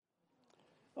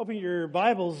Open your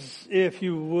Bibles, if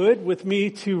you would, with me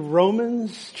to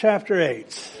Romans chapter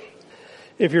 8.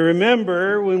 If you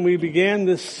remember, when we began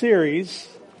this series,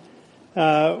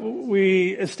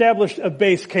 we established a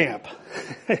base camp,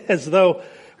 as though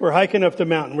we're hiking up the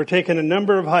mountain. We're taking a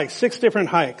number of hikes, 6 different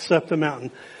hikes up the mountain.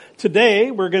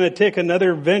 Today, we're going to take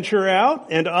another venture out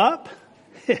and up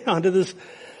onto this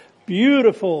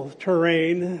beautiful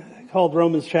terrain called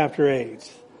Romans chapter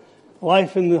 8.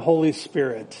 Life in the Holy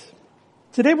Spirit.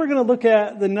 Today we're going to look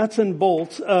at the nuts and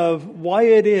bolts of why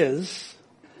it is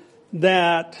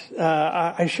that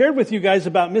I shared with you guys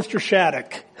about Mr.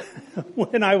 Shattuck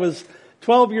when I was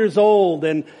 12 years old,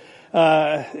 and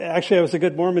actually I was a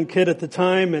good Mormon kid at the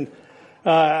time, and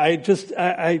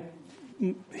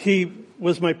he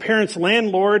was my parents'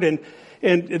 landlord, and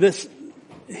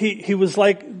he was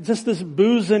like just this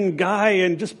boozing guy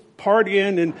and just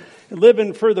partying and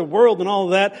living for the world and all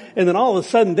of that. And then all of a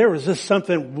sudden there was just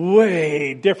something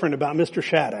way different about Mr.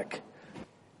 Shattuck.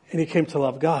 And he came to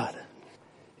love God.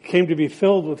 He came to be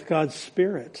filled with God's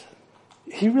Spirit.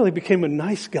 He really became a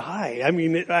nice guy. I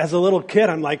mean, as a little kid,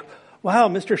 I'm like, wow,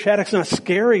 Mr. Shattuck's not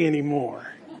scary anymore.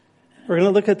 We're going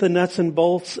to look at the nuts and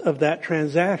bolts of that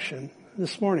transaction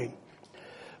this morning.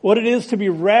 What it is to be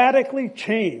radically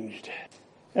changed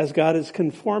as God is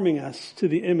conforming us to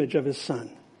the image of His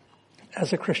Son.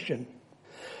 As a Christian,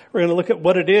 we're going to look at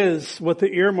what it is, what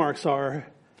the earmarks are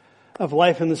of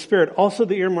life in the Spirit, also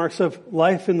the earmarks of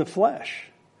life in the flesh.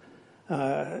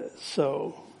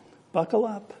 So buckle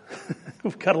up.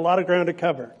 We've got a lot of ground to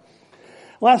cover.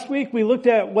 Last week we looked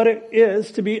at what it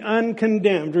is to be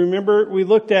uncondemned. Remember, we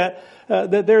looked at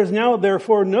that there is now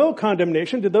therefore no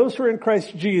condemnation to those who are in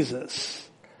Christ Jesus.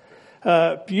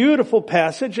 Beautiful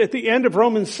passage at the end of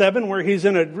Romans 7 where he's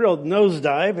in a real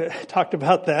nosedive. Talked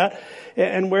about that.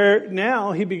 And where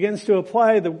now he begins to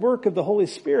apply the work of the Holy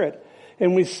Spirit.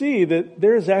 And we see that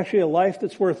there is actually a life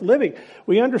that's worth living.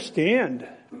 We understand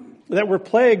that we're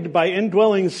plagued by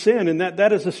indwelling sin, and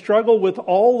that is a struggle with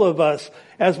all of us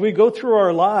as we go through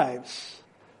our lives.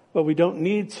 But we don't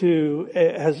need to,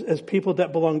 as people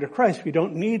that belong to Christ, we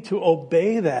don't need to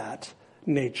obey that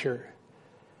nature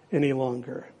any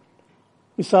longer.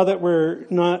 We saw that we're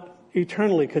not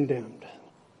eternally condemned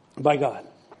by God.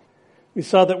 We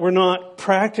saw that we're not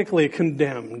practically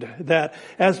condemned, that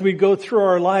as we go through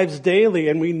our lives daily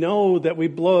and we know that we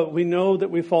blow it, we know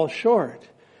that we fall short,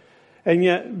 and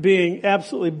yet being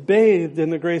absolutely bathed in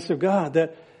the grace of God,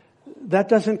 that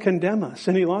doesn't condemn us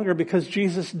any longer because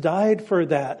Jesus died for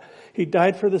that. He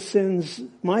died for the sins,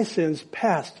 my sins,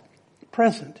 past,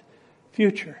 present,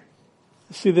 future.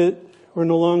 See that we're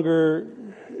no longer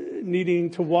needing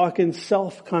to walk in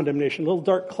self-condemnation, a little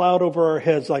dark cloud over our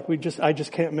heads like I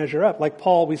just can't measure up. Like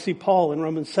Paul, we see Paul in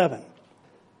Romans 7.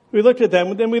 We looked at that,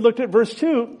 and then we looked at verse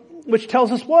 2, which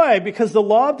tells us why. Because the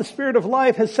law of the Spirit of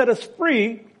life has set us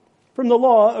free from the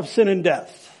law of sin and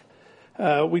death.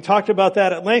 We talked about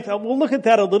that at length. We'll look at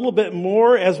that a little bit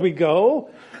more as we go.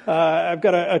 I've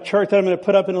got a chart that I'm going to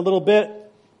put up in a little bit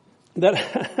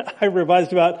that I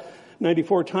revised about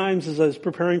 94 times as I was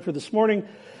preparing for this morning.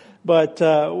 But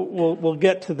we'll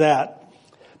get to that.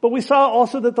 But we saw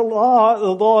also that the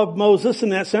law of Moses in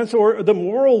that sense, or the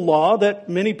moral law that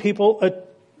many people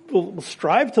will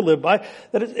strive to live by,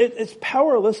 that it's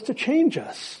powerless to change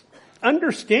us.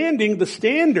 Understanding the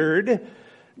standard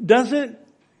doesn't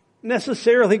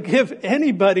necessarily give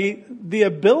anybody the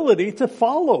ability to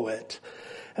follow it.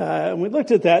 And we looked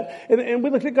at that, and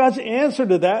we looked at God's answer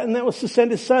to that, and that was to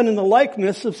send His Son in the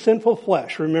likeness of sinful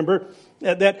flesh. Remember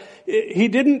that He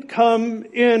didn't come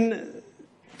in,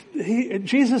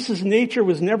 Jesus' nature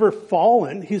was never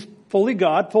fallen. He's fully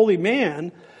God, fully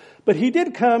man, but He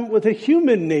did come with a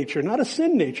human nature, not a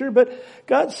sin nature, but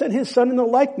God sent His Son in the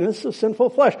likeness of sinful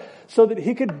flesh so that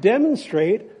He could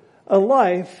demonstrate a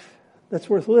life that's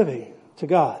worth living to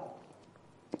God.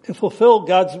 And fulfill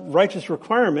God's righteous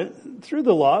requirement through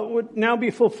the law would now be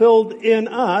fulfilled in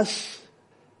us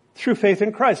through faith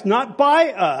in Christ. Not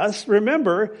by us.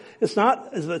 Remember, it's not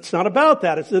about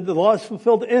that. It's that the law is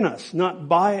fulfilled in us, not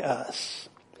by us.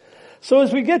 So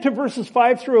as we get to verses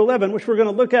 5 through 11, which we're going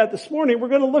to look at this morning, we're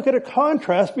going to look at a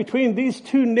contrast between these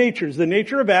two natures. The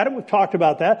nature of Adam, we've talked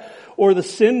about that, or the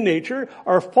sin nature,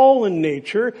 our fallen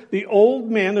nature, the old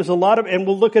man. There's and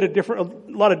we'll look at a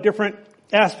lot of different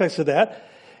aspects of that.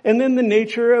 And then the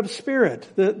nature of spirit,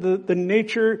 the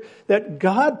nature that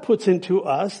God puts into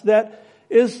us that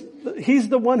is, He's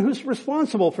the one who's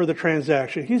responsible for the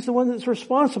transaction. He's the one that's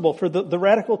responsible for the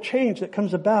radical change that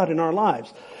comes about in our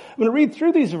lives. I'm going to read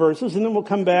through these verses and then we'll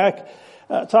come back,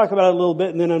 talk about it a little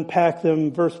bit and then unpack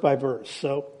them verse by verse.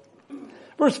 So,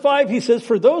 Verse 5, he says,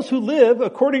 "For those who live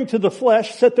according to the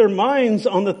flesh set their minds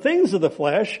on the things of the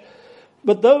flesh,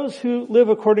 but those who live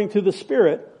according to the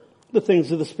Spirit, the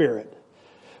things of the Spirit.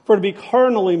 For to be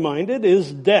carnally minded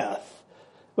is death,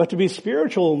 but to be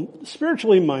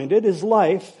spiritually minded is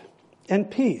life and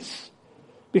peace.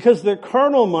 Because the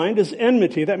carnal mind is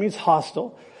enmity," that means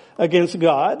hostile, "against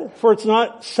God, for it's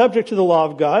not subject to the law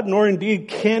of God, nor indeed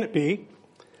can it be.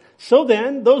 So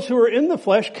then, those who are in the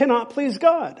flesh cannot please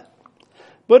God.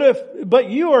 But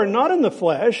you are not in the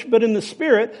flesh, but in the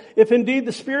Spirit, if indeed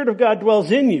the Spirit of God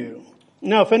dwells in you.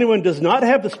 Now, if anyone does not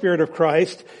have the Spirit of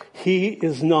Christ, he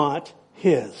is not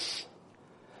his.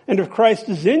 And if Christ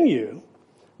is in you,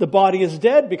 the body is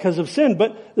dead because of sin,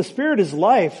 but the Spirit is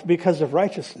life because of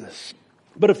righteousness.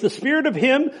 But if the Spirit of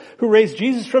him who raised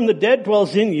Jesus from the dead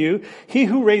dwells in you, he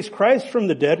who raised Christ from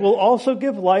the dead will also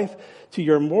give life to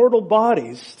your mortal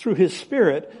bodies through his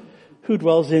Spirit who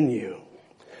dwells in you."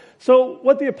 So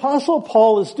what the Apostle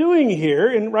Paul is doing here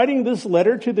in writing this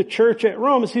letter to the church at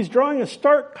Rome is he's drawing a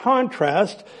stark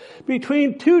contrast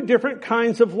between two different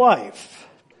kinds of life.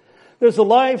 There's a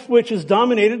life which is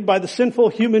dominated by the sinful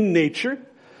human nature,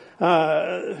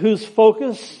 whose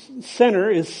focus center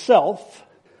is self.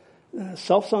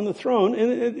 Self's on the throne.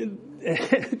 And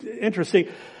interesting.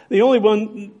 The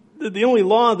only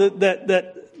law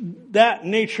that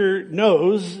nature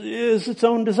knows is its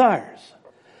own desires.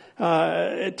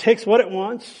 It takes what it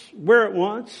wants, where it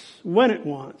wants, when it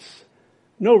wants.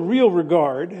 No real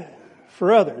regard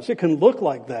for others. It can look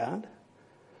like that,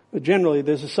 but generally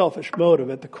there's a selfish motive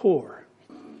at the core.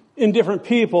 In different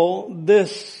people,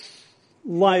 this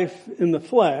life in the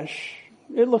flesh,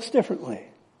 it looks differently.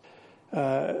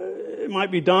 It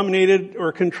might be dominated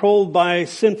or controlled by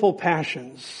sinful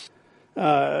passions.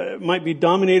 It might be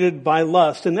dominated by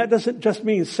lust. And that doesn't just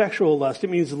mean sexual lust. It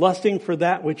means lusting for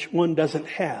that which one doesn't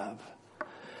have.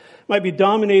 It might be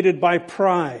dominated by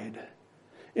pride,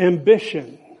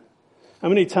 ambition. How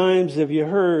many times have you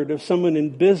heard of someone in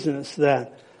business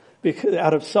that,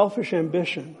 out of selfish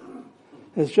ambition,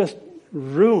 has just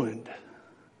ruined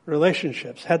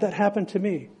relationships? Had that happen to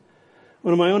me.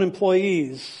 One of my own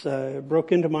employees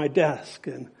broke into my desk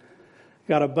and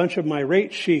got a bunch of my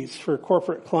rate sheets for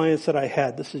corporate clients that I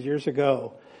had. This is years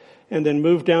ago. And then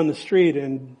moved down the street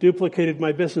and duplicated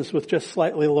my business with just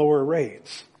slightly lower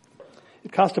rates.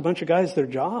 It cost a bunch of guys their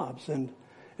jobs, and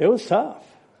it was tough.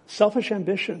 Selfish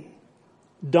ambition,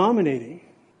 dominating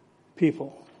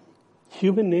people,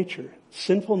 human nature,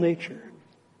 sinful nature.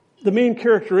 The main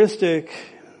characteristic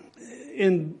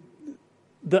in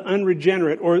the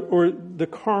unregenerate or the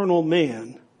carnal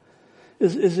man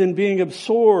is in being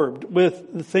absorbed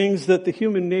with the things that the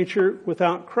human nature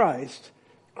without Christ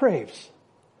craves.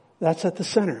 That's at the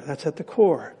center. That's at the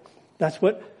core. That's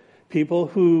what people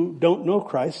who don't know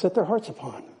Christ set their hearts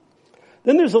upon.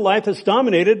 Then there's a life that's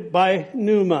dominated by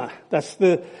pneuma. That's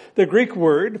the Greek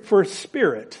word for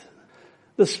spirit.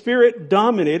 The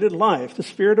Spirit-dominated life, the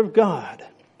Spirit of God.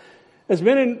 As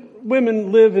men and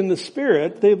women live in the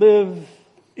Spirit, they live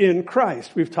in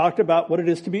Christ. We've talked about what it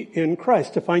is to be in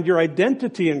Christ, to find your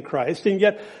identity in Christ. And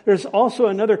yet there's also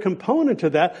another component to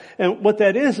that. And what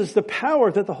that is the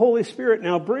power that the Holy Spirit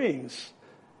now brings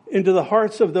into the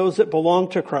hearts of those that belong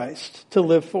to Christ to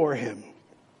live for him.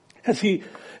 As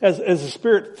the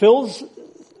Spirit fills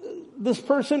this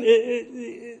person,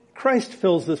 Christ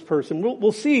fills this person.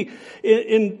 We'll see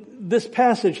in this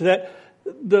passage that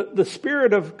the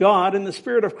Spirit of God and the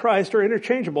Spirit of Christ are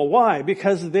interchangeable. Why?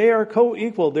 Because they are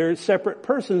co-equal. They're separate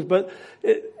persons, but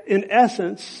in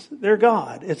essence, they're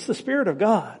God. It's the Spirit of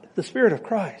God, the Spirit of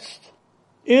Christ.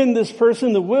 In this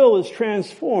person, the will is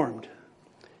transformed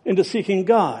into seeking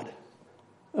God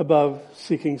above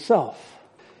seeking self.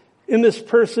 In this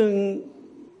person,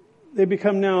 they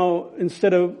become now,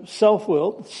 instead of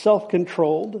self-willed,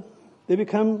 self-controlled, they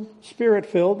become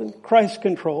Spirit-filled and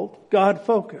Christ-controlled,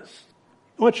 God-focused.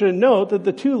 I want you to note that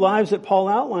the two lives that Paul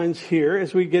outlines here,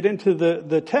 as we get into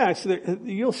the text,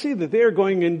 you'll see that they are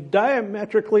going in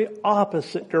diametrically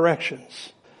opposite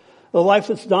directions. The life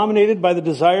that's dominated by the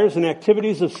desires and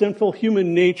activities of sinful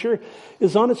human nature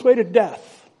is on its way to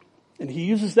death. And he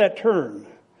uses that term.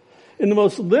 In the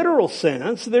most literal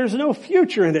sense, there's no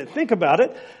future in it. Think about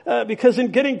it, because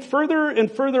in getting further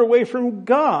and further away from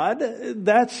God,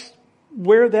 that's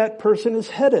where that person is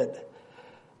headed.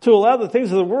 To allow the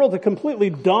things of the world to completely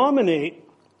dominate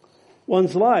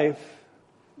one's life,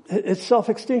 it's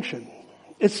self-extinction.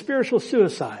 It's spiritual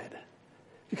suicide.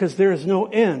 Because there is no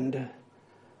end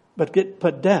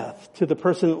but death to the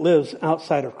person that lives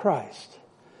outside of Christ.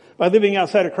 By living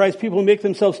outside of Christ, people make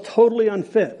themselves totally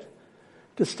unfit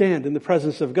to stand in the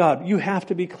presence of God. You have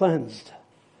to be cleansed.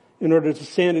 in order to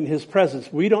stand in his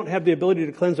presence. We don't have the ability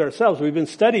to cleanse ourselves. We've been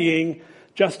studying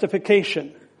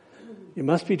justification. You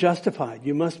must be justified.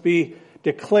 You must be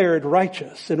declared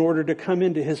righteous in order to come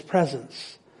into his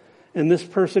presence. And this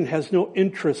person has no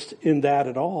interest in that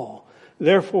at all.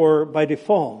 Therefore, by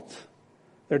default,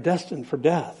 they're destined for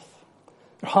death.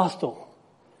 They're hostile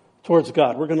towards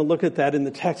God. We're going to look at that in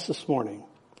the text this morning.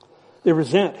 They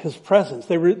resent his presence.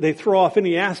 They throw off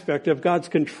any aspect of God's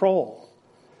control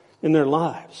in their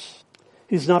lives.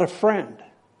 He's not a friend.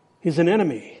 He's an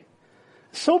enemy.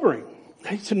 Sobering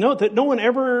to note that no one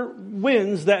ever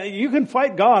wins that. You can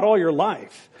fight God all your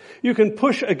life. You can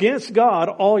push against God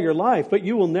all your life, but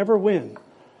you will never win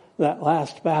that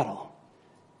last battle,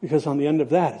 because on the end of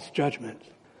that is judgment.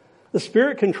 The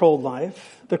Spirit-controlled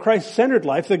life, the Christ-centered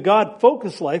life, the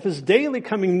God-focused life is daily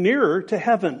coming nearer to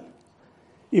heaven,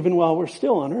 even while we're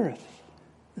still on earth.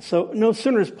 So no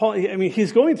sooner is Paul, he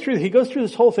goes through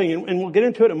this whole thing, and we'll get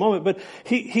into it in a moment, but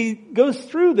he goes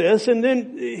through this, and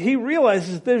then he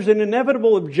realizes there's an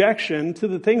inevitable objection to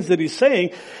the things that he's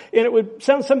saying, and it would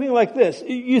sound something like this.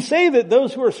 You say that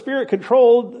those who are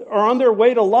Spirit-controlled are on their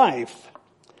way to life,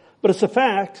 but it's a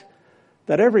fact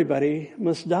that everybody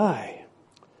must die.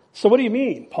 So what do you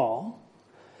mean, Paul?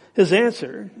 His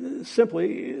answer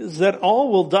simply is that all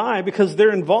will die because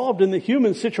they're involved in the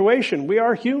human situation. We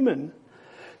are human.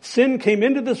 Sin came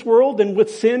into this world, and with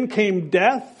sin came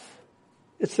death.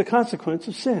 It's the consequence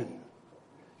of sin.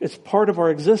 It's part of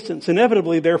our existence.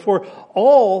 Inevitably, therefore,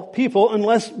 all people,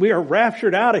 unless we are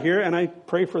raptured out of here, and I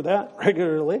pray for that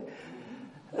regularly,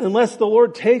 unless the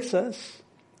Lord takes us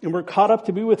and we're caught up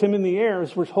to be with him in the air,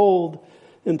 as we're told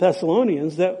in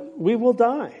Thessalonians, that we will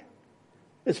die.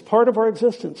 It's part of our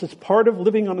existence. It's part of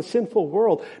living on a sinful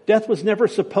world. Death was never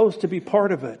supposed to be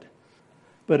part of it,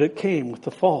 but it came with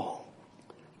the fall.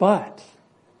 But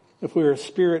if we are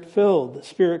Spirit-filled,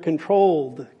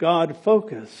 Spirit-controlled,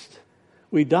 God-focused,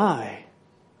 we die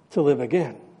to live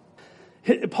again.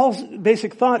 Paul's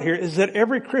basic thought here is that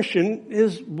every Christian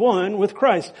is one with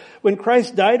Christ. When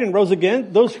Christ died and rose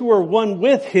again, those who are one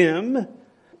with him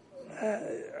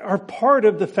are part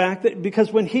of the fact that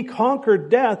because when he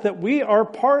conquered death, that we are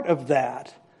part of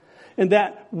that. And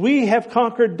that we have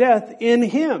conquered death in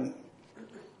him.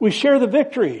 We share the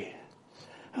victory.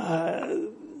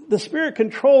 The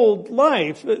Spirit-controlled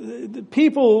life, the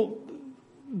people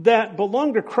that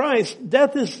belong to Christ,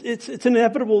 death it's an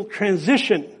inevitable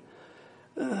transition.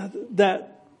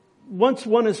 That once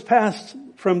one is passed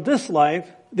from this life,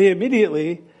 they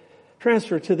immediately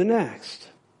transfer to the next.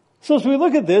 So as we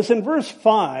look at this, in verse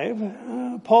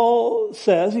 5, Paul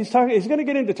says, he's going to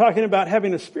get into talking about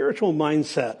having a spiritual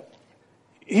mindset.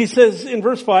 He says in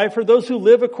verse 5, for those who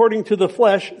live according to the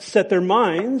flesh set their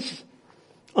minds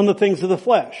on the things of the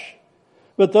flesh.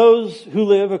 But those who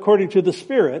live according to the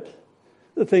Spirit,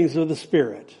 the things of the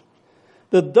Spirit.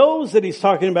 Those that he's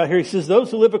talking about here, he says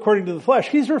those who live according to the flesh,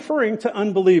 he's referring to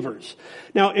unbelievers.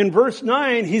 Now in verse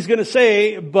 9, he's going to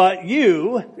say, but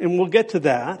you, and we'll get to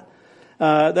that.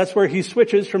 That's where he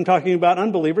switches from talking about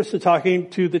unbelievers to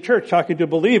talking to the church, talking to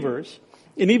believers.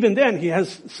 And even then he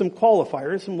has some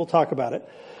qualifiers, and we'll talk about it.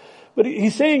 But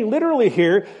he's saying literally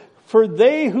here, for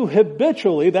they who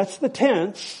habitually, that's the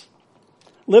tense,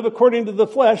 live according to the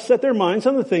flesh, set their minds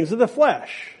on the things of the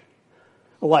flesh.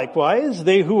 Likewise,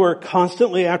 they who are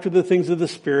constantly after the things of the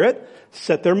Spirit,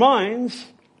 set their minds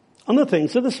on the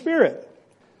things of the Spirit.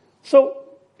 So,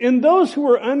 in those who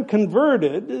are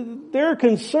unconverted, their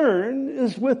concern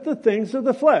is with the things of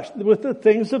the flesh, with the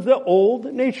things of the old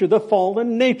nature, the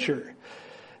fallen nature.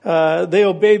 They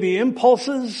obey the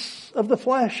impulses of the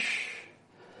flesh.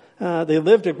 They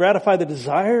live to gratify the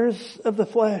desires of the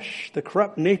flesh, the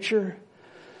corrupt nature.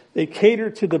 They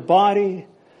cater to the body.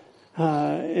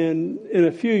 And in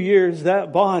a few years,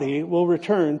 that body will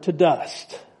return to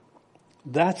dust.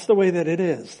 That's the way that it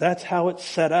is. That's how it's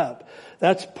set up.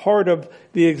 That's part of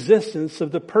the existence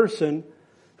of the person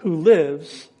who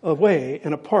lives away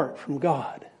and apart from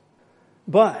God.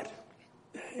 But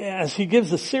as he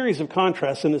gives a series of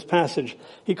contrasts in this passage,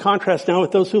 he contrasts now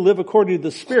with those who live according to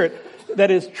the Spirit.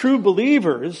 That is, true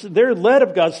believers, they're led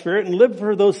of God's Spirit and live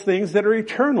for those things that are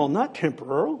eternal, not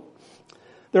temporal.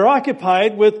 They're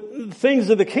occupied with things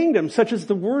of the kingdom, such as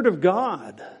the Word of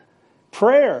God,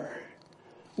 prayer,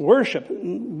 worship,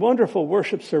 wonderful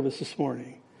worship service this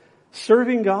morning,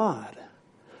 serving God.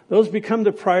 Those become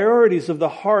the priorities of the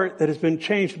heart that has been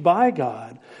changed by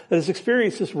God, that has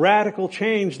experienced this radical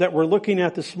change that we're looking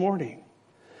at this morning.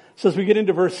 So as we get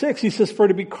into verse 6, he says, for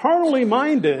to be carnally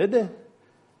minded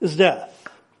is death,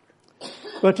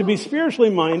 but to be spiritually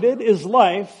minded is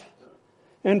life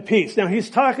and peace. Now he's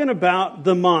talking about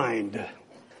the mind.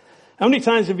 How many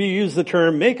times have you used the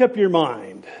term, make up your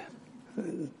mind?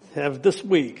 Have this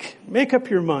week. Make up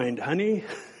your mind, honey.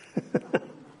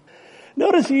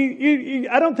 Notice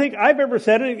I don't think I've ever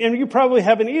said it, and you probably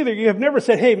haven't either. You have never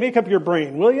said, hey, make up your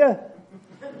brain, will you?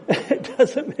 It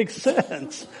doesn't make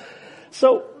sense.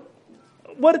 So,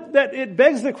 it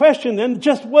begs the question then,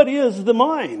 just what is the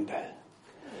mind?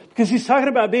 Because he's talking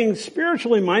about being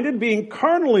spiritually minded, being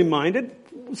carnally minded.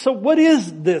 So what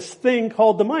is this thing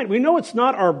called the mind? We know it's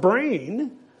not our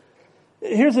brain.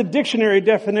 Here's a dictionary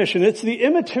definition. It's the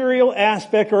immaterial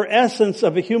aspect or essence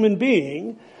of a human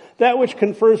being, that which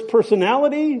confers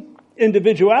personality,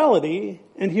 individuality,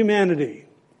 and humanity.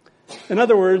 In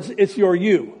other words, it's your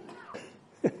you.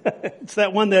 It's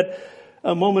that one that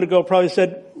a moment ago probably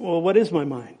said, well, what is my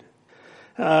mind?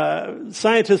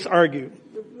 Scientists argue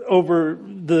over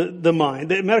the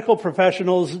mind. The medical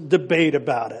professionals debate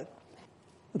about it.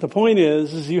 But the point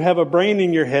is you have a brain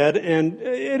in your head, and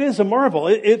it is a marvel.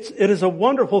 It is a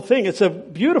wonderful thing. It's a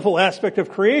beautiful aspect of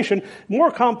creation,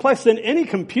 more complex than any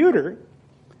computer,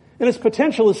 and its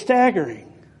potential is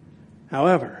staggering.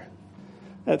 However,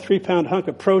 that 3-pound hunk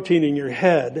of protein in your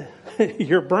head,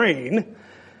 your brain,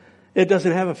 it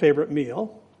doesn't have a favorite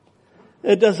meal.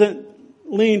 It doesn't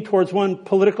lean towards one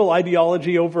political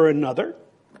ideology over another.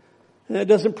 It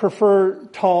doesn't prefer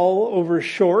tall over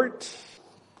short,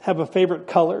 have a favorite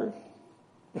color,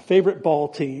 a favorite ball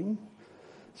team.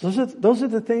 Those are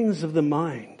the things of the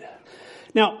mind.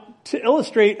 Now, to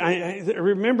illustrate, I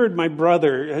remembered my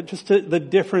brother, just the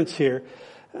difference here.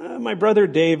 My brother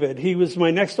David, he was my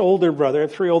next older brother. I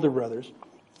have 3 older brothers.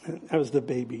 I was the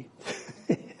baby.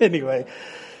 Anyway,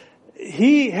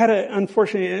 he had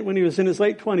unfortunately, when he was in his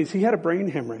late 20s, he had a brain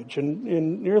hemorrhage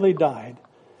and nearly died.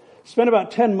 Spent about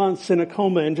 10 months in a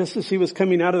coma, and just as he was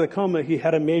coming out of the coma, he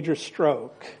had a major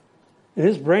stroke. And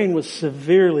his brain was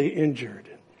severely injured.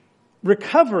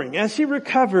 As he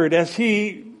recovered, as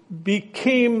he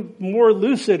became more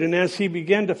lucid, and as he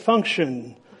began to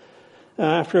function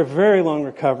after a very long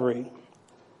recovery,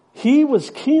 he was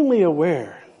keenly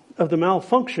aware of the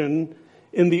malfunction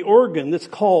in the organ that's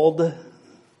called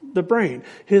the brain.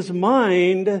 His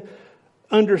mind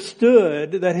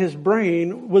understood that his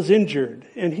brain was injured,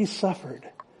 and he suffered.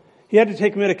 He had to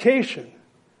take medication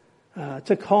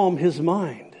to calm his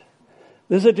mind.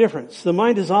 There's a difference. The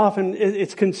mind is often,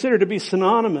 it's considered to be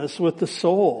synonymous with the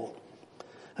soul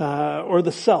or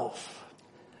the self.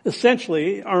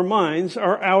 Essentially, our minds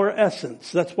are our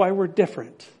essence. That's why we're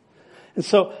different. And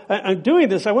so I'm doing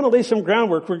this. I want to lay some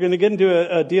groundwork. We're going to get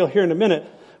into a deal here in a minute.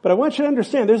 But I want you to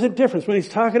understand there's a difference. When he's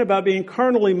talking about being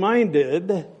carnally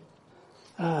minded,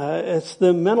 it's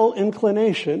the mental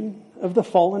inclination of the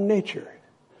fallen nature.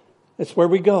 It's where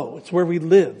we go. It's where we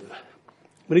live.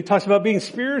 When he talks about being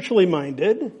spiritually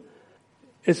minded,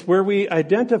 it's where we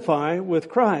identify with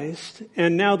Christ,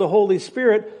 and now the Holy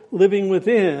Spirit living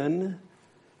within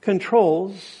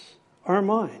controls our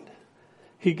mind.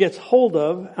 He gets hold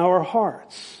of our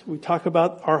hearts. We talk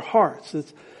about our hearts.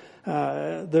 It's,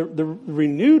 the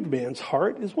renewed man's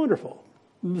heart is wonderful.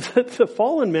 The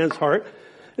fallen man's heart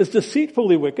is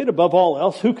deceitfully wicked above all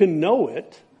else. Who can know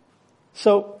it?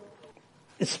 So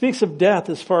it speaks of death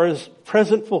as far as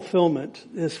present fulfillment,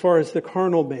 as far as the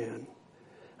carnal man,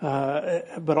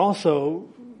 but also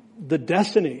the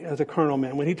destiny of the carnal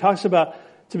man. When he talks about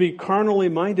to be carnally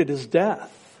minded is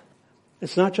death,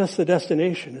 it's not just the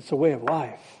destination, it's a way of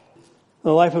life.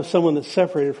 The life of someone that's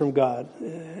separated from God.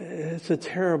 It's a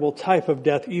terrible type of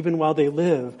death even while they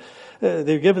live.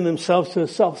 They've given themselves to a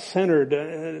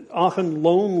self-centered, often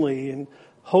lonely and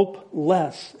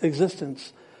hopeless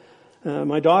existence.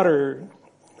 My daughter,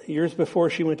 years before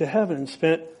she went to heaven,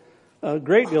 spent a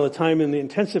great deal of time in the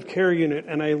intensive care unit,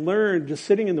 and I learned just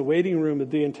sitting in the waiting room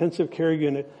of the intensive care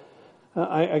unit,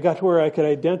 I got to where I could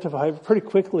identify pretty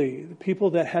quickly the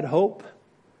people that had hope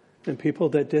and people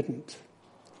that didn't.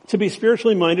 To be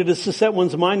spiritually minded is to set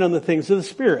one's mind on the things of the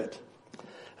Spirit.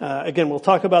 Again, we'll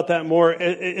talk about that more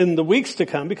in the weeks to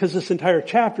come because this entire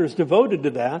chapter is devoted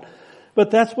to that. But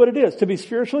that's what it is. To be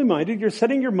spiritually minded, you're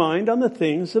setting your mind on the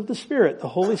things of the Spirit, the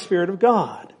Holy Spirit of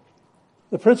God.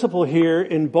 The principle here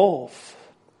in both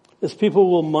is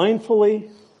people will mindfully,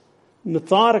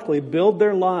 methodically build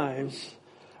their lives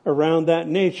around that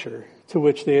nature to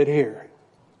which they adhere.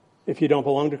 If you don't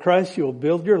belong to Christ, you will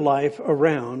build your life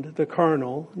around the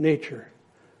carnal nature.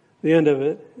 The end of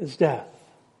it is death.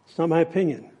 It's not my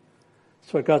opinion.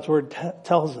 It's what God's Word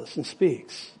tells us and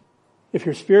speaks. If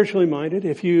you're spiritually minded,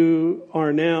 if you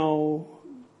are now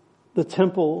the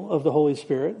temple of the Holy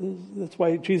Spirit, that's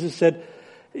why Jesus said,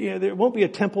 there won't be a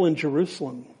temple in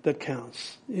Jerusalem that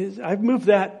counts. I've moved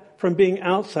that from being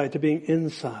outside to being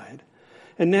inside.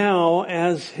 and now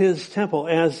as his temple,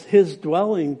 as his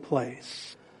dwelling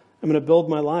place. I'm going to build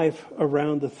my life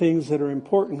around the things that are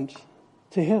important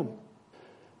to him.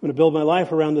 I'm going to build my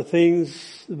life around the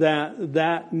things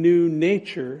that new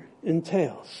nature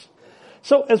entails.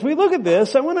 So as we look at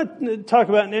this, I want to talk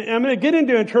about, and I'm going to get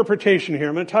into interpretation here.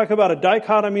 I'm going to talk about a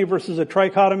dichotomy versus a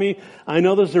trichotomy. I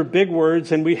know those are big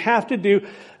words, and we have to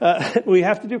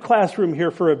do classroom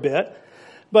here for a bit.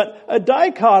 But a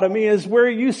dichotomy is where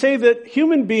you say that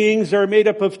human beings are made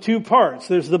up of two parts.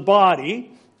 There's the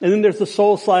body, and then there's the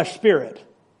soul/spirit.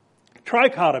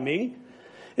 Trichotomy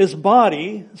is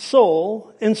body,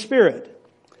 soul, and spirit.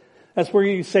 That's where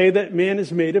you say that man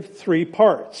is made of three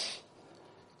parts.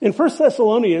 In 1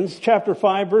 Thessalonians chapter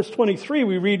 5, verse 23,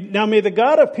 we read, "Now may the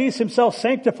God of peace himself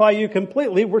sanctify you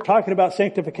completely." We're talking about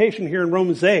sanctification here in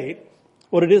Romans 8,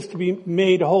 what it is to be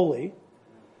made holy,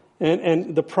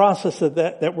 and the process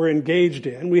that we're engaged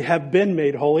in. We have been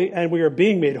made holy, and we are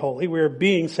being made holy. We are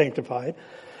being sanctified.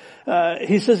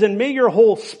 He says, "And may your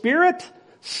whole spirit,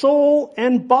 soul,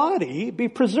 and body be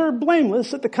preserved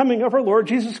blameless at the coming of our Lord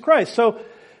Jesus Christ." So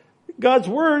God's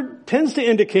word tends to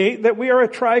indicate that we are a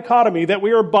trichotomy, that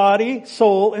we are body,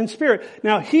 soul, and spirit.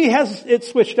 Now, he has it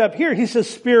switched up here. He says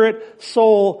spirit,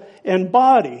 soul, and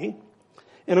body.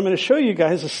 And I'm going to show you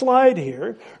guys a slide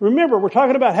here. Remember, we're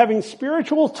talking about having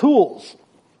spiritual tools.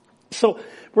 So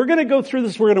we're going to go through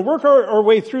this. We're going to work our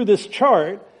way through this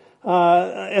chart.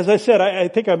 As I said, I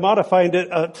think I modified it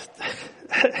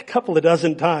a couple of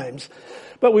dozen times.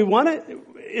 But we want to,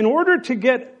 in order to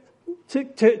get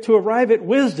to arrive at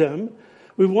wisdom,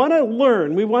 we want to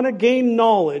learn, we want to gain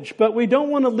knowledge, but we don't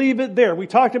want to leave it there. We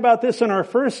talked about this in our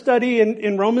first study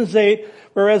in Romans 8,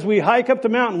 where as we hike up the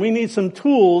mountain, we need some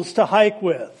tools to hike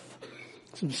with.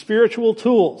 Some spiritual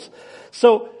tools.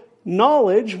 So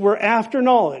knowledge, we're after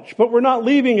knowledge, but we're not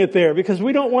leaving it there because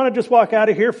we don't want to just walk out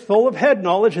of here full of head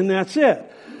knowledge and that's it.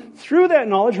 Through that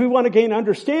knowledge, we want to gain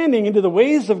understanding into the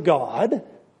ways of God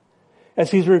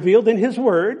as he's revealed in his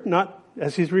word, not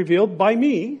as he's revealed by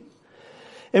me.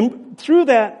 And through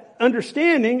that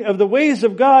understanding of the ways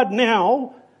of God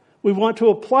now, we want to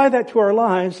apply that to our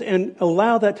lives and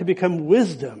allow that to become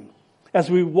wisdom.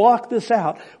 As we walk this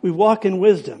out, we walk in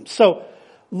wisdom. So,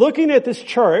 looking at this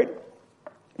chart,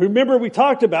 remember we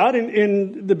talked about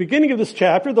in the beginning of this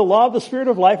chapter, the law of the Spirit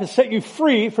of life has set you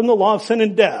free from the law of sin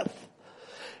and death.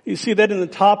 You see that in the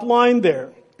top line there.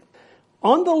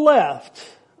 On the left,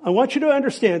 I want you to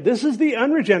understand, this is the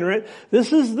unregenerate,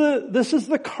 this is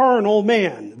the carnal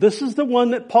man. This is the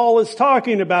one that Paul is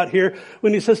talking about here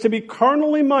when he says to be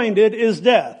carnally minded is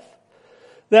death.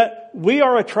 That we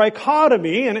are a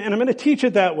trichotomy, and I'm going to teach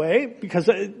it that way, because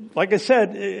like I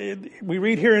said, we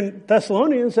read here in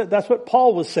Thessalonians that that's what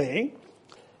Paul was saying.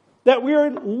 That we are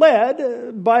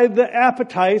led by the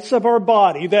appetites of our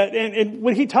body. And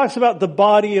when he talks about the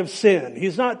body of sin,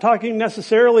 he's not talking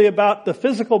necessarily about the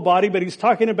physical body, but he's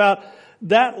talking about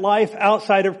that life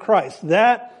outside of Christ.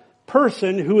 That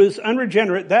person who is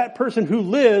unregenerate, that person who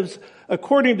lives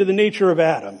according to the nature of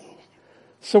Adam.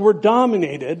 So we're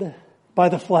dominated by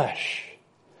the flesh.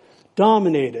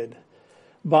 Dominated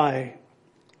by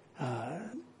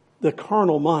the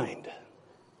carnal mind.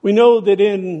 We know that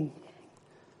in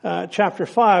chapter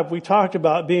 5, we talked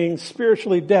about being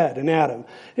spiritually dead in Adam.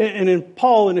 And in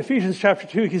Paul, in Ephesians chapter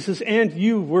 2, he says, "And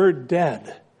you were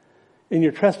dead in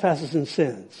your trespasses and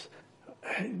sins."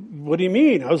 What do you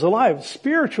mean? I was alive.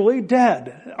 Spiritually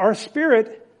dead. Our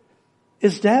spirit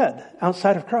is dead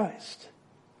outside of Christ.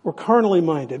 We're carnally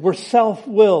minded. We're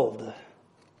self-willed.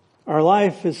 Our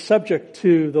life is subject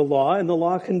to the law, and the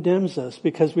law condemns us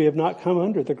because we have not come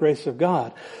under the grace of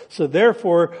God. So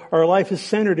therefore, our life is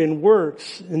centered in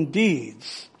works and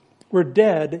deeds. We're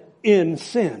dead in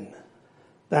sin.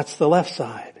 That's the left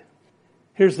side.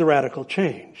 Here's the radical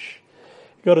change.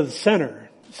 Go to the center,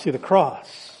 see the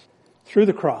cross. Through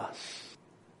the cross,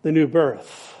 the new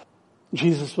birth.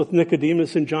 Jesus with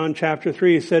Nicodemus in John chapter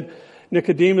 3 said,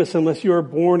 "Nicodemus, unless you are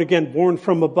born again, born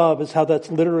from above," is how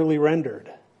that's literally rendered.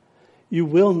 You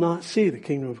will not see the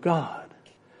kingdom of God.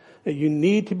 That you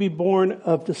need to be born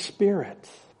of the Spirit.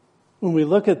 When we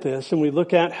look at this and we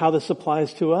look at how this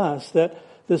applies to us, that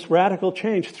this radical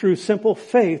change through simple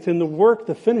faith in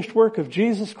the finished work of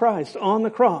Jesus Christ on the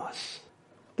cross,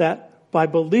 that by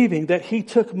believing that he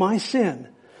took my sin,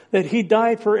 that he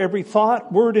died for every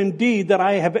thought, word, and deed that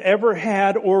I have ever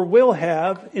had or will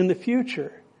have in the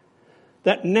future,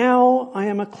 that now I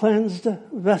am a cleansed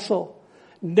vessel.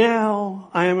 Now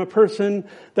I am a person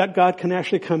that God can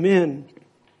actually come in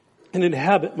and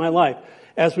inhabit my life.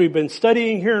 As we've been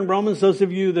studying here in Romans, those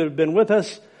of you that have been with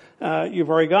us,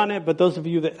 you've already gotten it, but those of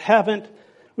you that haven't,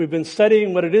 We've been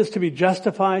studying what it is to be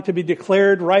justified, to be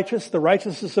declared righteous, the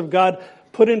righteousness of God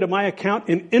put into my account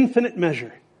in infinite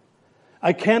measure.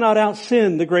 I cannot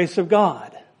out-sin the grace of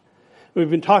God.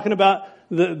 We've been talking about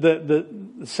the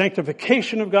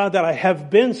sanctification of God, that I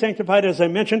have been sanctified, as I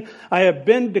mentioned. I have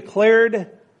been declared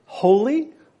holy.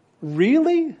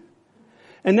 Really?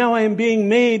 And now I am being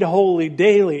made holy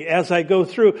daily as I go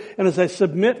through and as I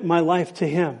submit my life to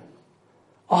Him.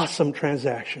 Awesome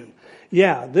transaction.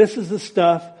 Yeah, this is the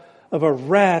stuff of a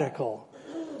radical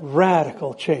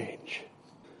change.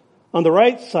 On the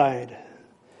right side,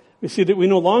 we see that we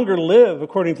no longer live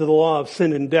according to the law of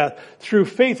sin and death. Through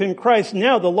faith in Christ,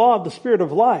 now the law of the Spirit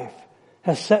of life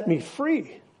has set me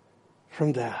free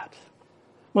from that.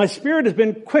 My spirit has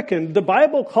been quickened. The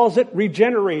Bible calls it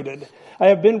regenerated. I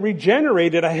have been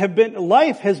regenerated.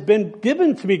 Life has been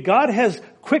given to me. God has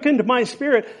quickened my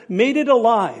spirit, made it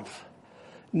alive.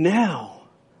 Now,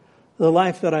 the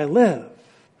life that I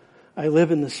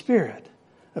live in the Spirit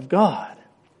of God.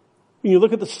 When you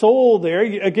look at the soul there,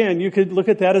 again, you could look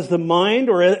at that as the mind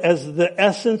or as the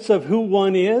essence of who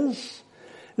one is.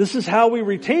 This is how we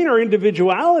retain our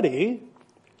individuality.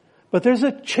 But there's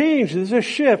a change, there's a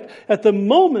shift. At the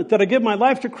moment that I give my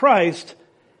life to Christ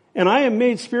and I am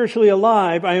made spiritually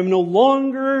alive, I am no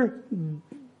longer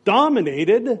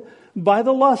dominated by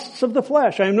the lusts of the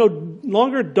flesh. I am no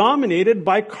longer dominated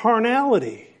by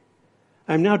carnality.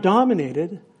 I'm now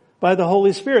dominated by the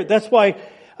Holy Spirit. That's why,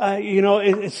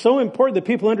 it's so important that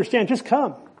people understand, just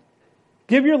come.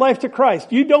 Give your life to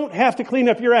Christ. You don't have to clean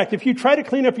up your act. If you try to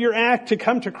clean up your act to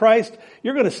come to Christ,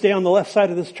 you're going to stay on the left side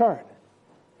of this chart.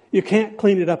 You can't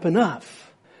clean it up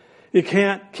enough. You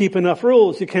can't keep enough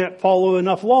rules. You can't follow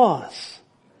enough laws.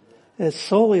 It's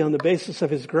solely on the basis of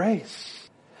His grace.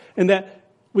 And that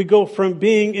we go from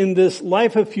being in this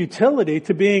life of futility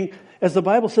to being, as the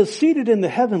Bible says, seated in the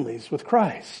heavenlies with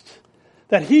Christ.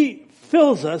 That He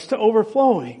fills us to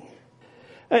overflowing.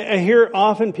 I hear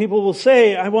often people will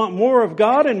say, I want more of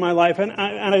God in my life. And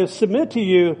I submit to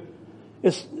you,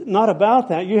 it's not about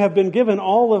that. You have been given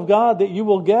all of God that you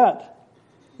will get.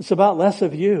 It's about less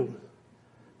of you.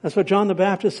 That's what John the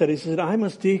Baptist said. He said, I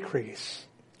must decrease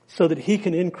so that He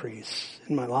can increase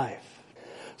in my life.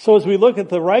 So as we look at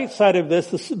the right side of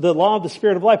this, the law of the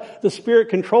Spirit of life, the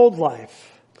Spirit-controlled life.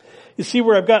 You see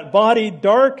where I've got body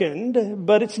darkened,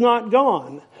 but it's not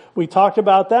gone. We talked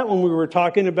about that when we were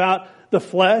talking about the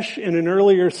flesh in an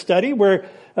earlier study, where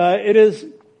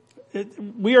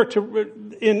we are to,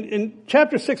 in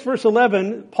chapter 6, verse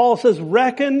 11, Paul says,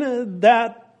 reckon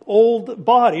that old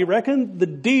body, reckon the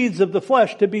deeds of the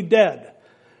flesh to be dead.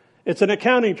 It's an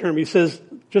accounting term. He says,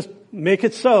 just make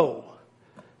it so.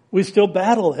 We still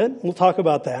battle it. We'll talk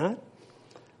about that.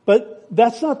 But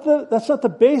that's not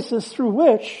the basis through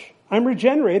which I'm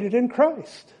regenerated in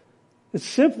Christ. It's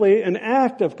simply an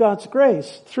act of God's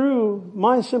grace through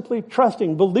my simply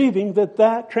trusting, believing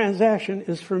that transaction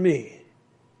is for me.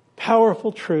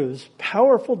 Powerful truths,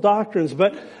 powerful doctrines.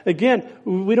 But again,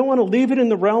 we don't want to leave it in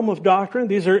the realm of doctrine.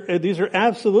 These are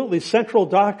absolutely central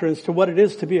doctrines to what it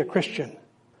is to be a Christian.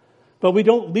 But we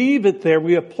don't leave it there.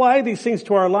 We apply these things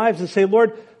to our lives and say,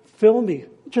 Lord, fill me.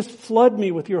 Just flood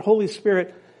me with your Holy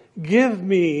Spirit. Give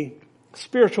me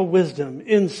spiritual wisdom,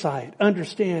 insight,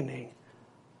 understanding.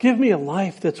 Give me a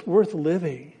life that's worth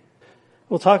living.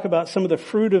 We'll talk about some of the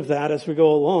fruit of that as we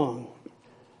go along.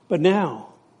 But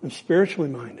now, I'm spiritually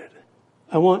minded.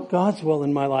 I want God's will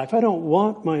in my life. I don't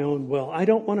want my own will. I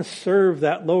don't want to serve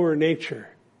that lower nature.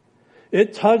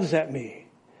 It tugs at me.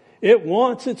 It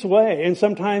wants its way. And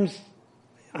sometimes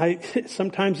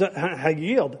I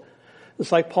yield.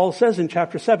 It's like Paul says in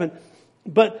chapter 7.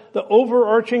 But the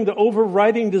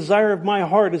overriding desire of my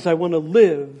heart is I want to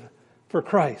live for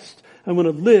Christ. I want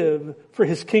to live for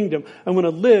His kingdom. I want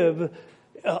to live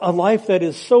a life that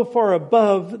is so far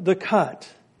above the cut.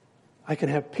 I can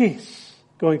have peace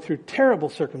going through terrible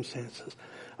circumstances.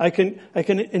 I can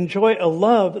enjoy a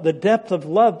love, the depth of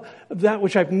love, of that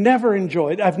which I've never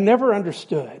enjoyed, I've never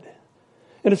understood.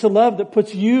 And it's a love that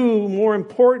puts you more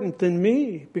important than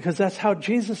me, because that's how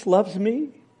Jesus loves me.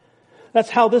 That's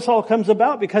how this all comes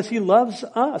about, because He loves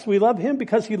us. We love Him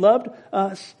because He loved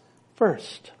us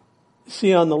first.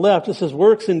 See on the left, it says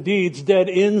works and deeds dead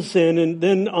in sin. And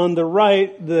then on the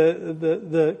right,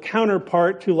 the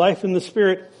counterpart to life in the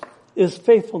Spirit is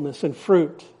faithfulness and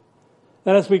fruit.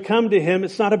 That as we come to Him,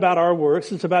 it's not about our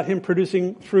works. It's about Him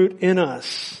producing fruit in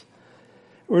us.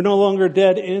 We're no longer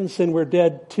dead in sin. We're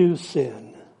dead to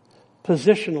sin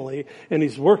positionally. And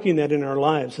He's working that in our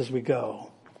lives as we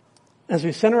go. As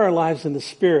we center our lives in the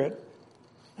Spirit,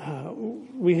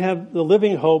 we have the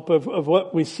living hope of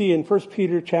what we see in 1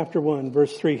 Peter chapter 1,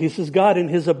 verse 3. He says, God in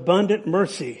His abundant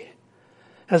mercy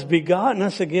has begotten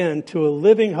us again to a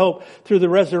living hope through the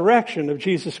resurrection of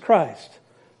Jesus Christ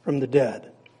from the dead.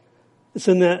 It's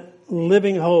in that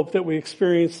living hope that we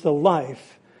experience the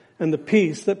life and the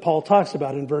peace that Paul talks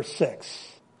about in verse 6.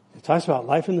 He talks about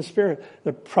life in the Spirit.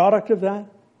 The product of that,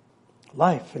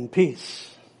 life and peace.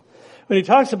 When he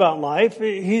talks about life,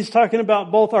 he's talking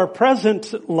about both our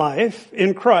present life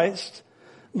in Christ,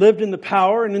 lived in the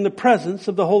power and in the presence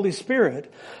of the Holy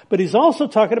Spirit. But he's also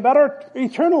talking about our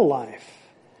eternal life.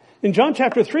 In John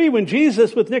chapter 3, when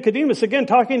Jesus, with Nicodemus, again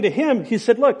talking to him, he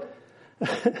said, look,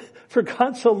 for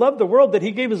God so loved the world that he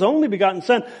gave his only begotten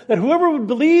Son, that whoever would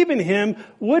believe in him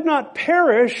would not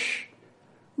perish,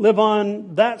 live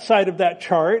on that side of that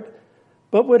chart,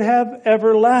 but would have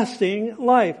everlasting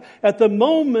life. At the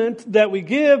moment that we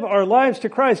give our lives to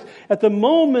Christ, at the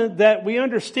moment that we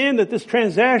understand that this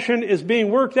transaction is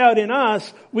being worked out in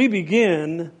us, we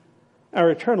begin our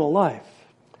eternal life.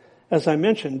 As I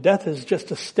mentioned, death is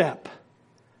just a step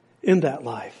in that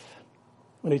life.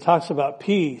 When he talks about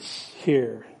peace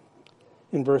here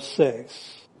in verse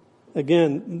 6,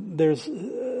 again, there's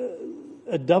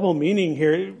a double meaning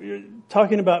here. You're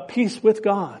talking about peace with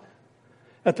God.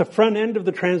 At the front end of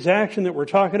the transaction that we're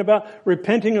talking about,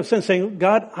 repenting of sin, saying,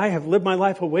 God, I have lived my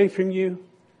life away from you.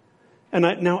 And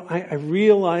I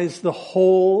realize the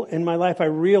hole in my life. I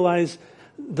realize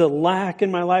the lack in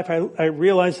my life. I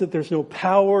realize that there's no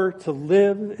power to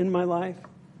live in my life.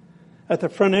 At the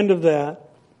front end of that,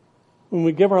 when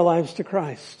we give our lives to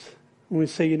Christ, when we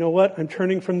say, you know what, I'm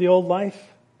turning from the old life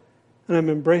and I'm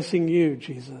embracing you,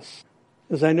 Jesus.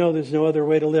 Because I know there's no other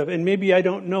way to live. And maybe I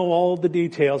don't know all the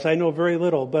details. I know very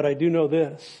little, but I do know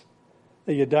this,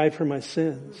 that you died for my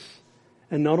sins.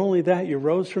 And not only that, you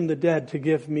rose from the dead to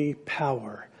give me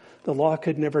power. The law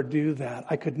could never do that.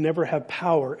 I could never have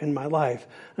power in my life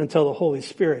until the Holy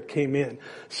Spirit came in.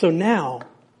 So now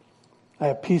I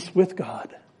have peace with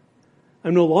God.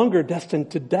 I'm no longer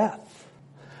destined to death.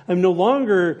 I'm no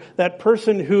longer that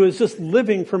person who is just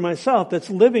living for myself, that's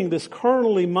living this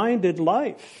carnally minded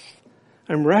life.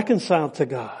 I'm reconciled to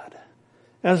God.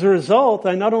 As a result,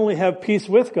 I not only have peace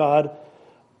with God,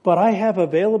 but I have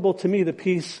available to me the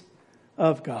peace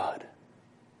of God.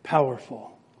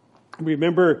 Powerful.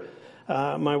 Remember,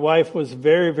 my wife was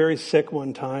very, very sick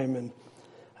one time,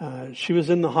 and she was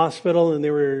in the hospital and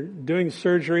they were doing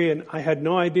surgery, and I had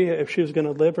no idea if she was going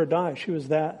to live or die. She was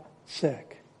that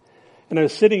sick. And I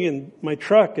was sitting in my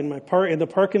truck in the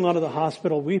parking lot of the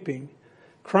hospital weeping,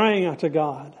 crying out to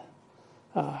God.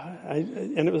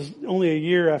 And it was only a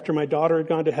year after my daughter had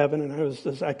gone to heaven,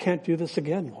 and I can't do this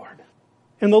again, Lord.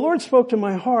 And the Lord spoke to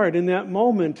my heart in that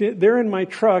moment, there in my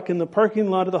truck in the parking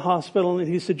lot of the hospital, and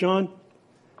he said, John,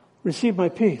 receive my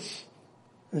peace.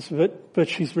 I said, but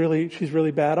she's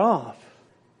really bad off.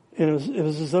 And it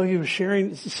was as though he was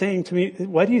saying to me,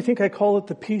 why do you think I call it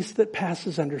the peace that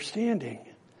passes understanding?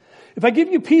 If I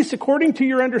give you peace according to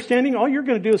your understanding, all you're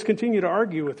going to do is continue to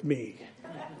argue with me.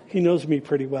 He knows me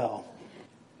pretty well.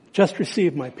 Just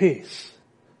receive my peace.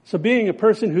 So being a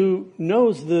person who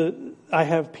knows I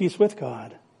have peace with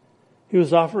God, he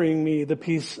was offering me the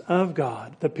peace of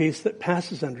God, the peace that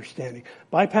passes understanding,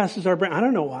 bypasses our brain. I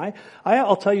don't know why.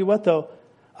 I'll tell you what though,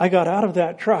 I got out of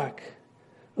that truck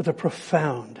with a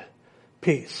profound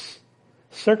peace.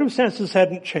 Circumstances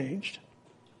hadn't changed,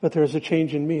 but there was a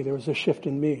change in me. There was a shift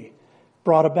in me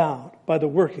brought about by the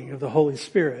working of the Holy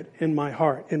Spirit in my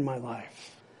heart, in my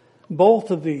life.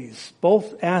 Both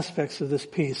aspects of this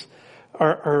peace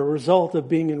are a result of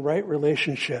being in right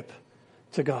relationship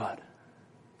to God,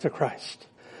 to Christ.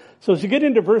 So as you get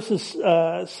into verses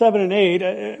 7 and 8,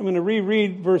 I'm going to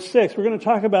reread verse 6. We're going to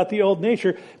talk about the old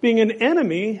nature being an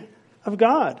enemy of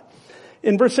God.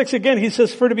 In verse 6 again, he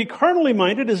says, for to be carnally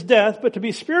minded is death, but to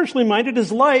be spiritually minded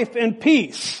is life and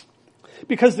peace.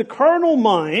 Because the carnal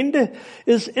mind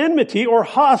is enmity or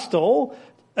hostile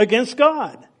against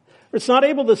God. It's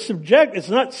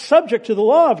not subject to the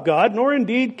law of God, nor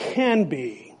indeed can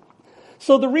be.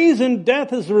 So the reason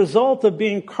death is the result of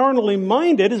being carnally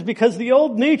minded is because the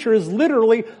old nature is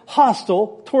literally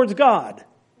hostile towards God.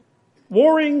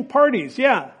 Warring parties,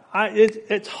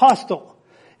 it's hostile.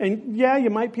 And you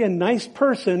might be a nice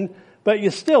person, but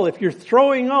if you're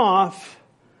throwing off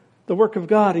the work of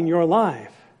God in your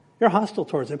life, you're hostile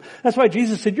towards him. That's why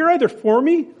Jesus said, you're either for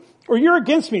me or you're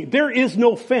against me. There is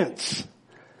no fence.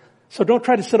 So don't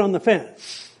try to sit on the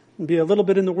fence and be a little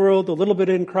bit in the world, a little bit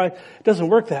in Christ. It doesn't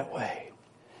work that way.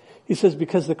 He says,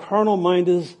 because the carnal mind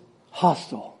is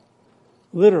hostile,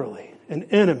 literally an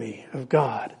enemy of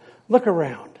God. Look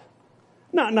around.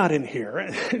 Not in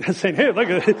here. Saying, hey, look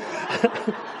at it.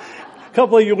 A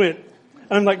couple of you went,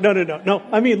 I'm like, no.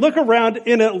 I mean, look around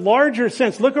in a larger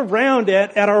sense. Look around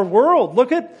at our world.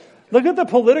 Look at the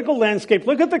political landscape.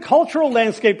 Look at the cultural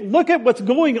landscape. Look at what's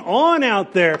going on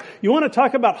out there. You want to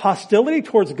talk about hostility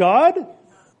towards God?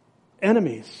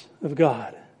 Enemies of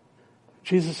God.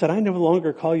 Jesus said, I no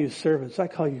longer call you servants. I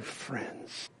call you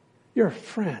friends. You're a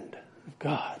friend of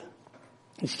God.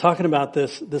 He's talking about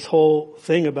this whole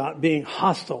thing about being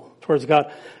hostile towards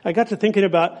God. I got to thinking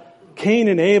about Cain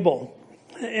and Abel.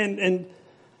 And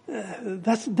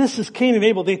this is Cain and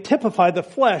Abel. They typify the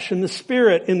flesh and the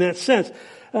spirit in that sense.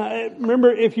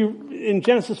 Remember, in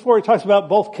Genesis 4, it talks about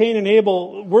both Cain and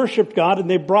Abel worshiped God and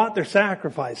they brought their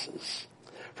sacrifices.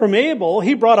 From Abel,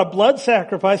 he brought a blood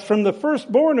sacrifice from the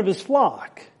firstborn of his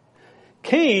flock.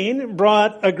 Cain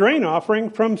brought a grain offering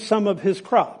from some of his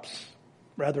crops.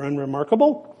 Rather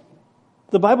unremarkable.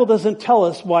 The Bible doesn't tell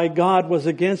us why God was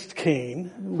against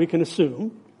Cain. We can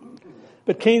assume.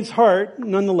 But Cain's heart,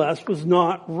 nonetheless, was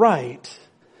not right.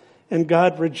 And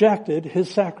God rejected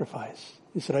his sacrifice.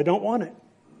 He said, I don't want it.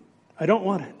 I don't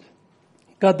want it.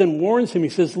 God then warns him. He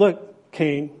says, look,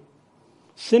 Cain,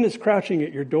 sin is crouching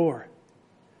at your door.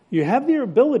 You have the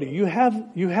ability. You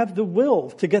have the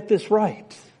will to get this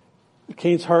right.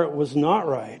 Cain's heart was not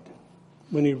right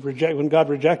when God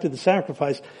rejected the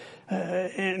sacrifice.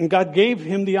 And God gave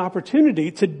him the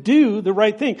opportunity to do the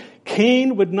right thing.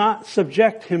 Cain would not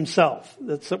subject himself.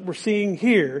 That's what we're seeing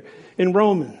here in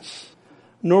Romans.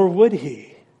 Nor would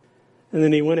he. And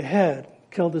then he went ahead,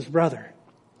 killed his brother.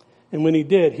 And when he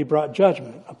did, he brought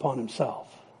judgment upon himself.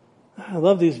 I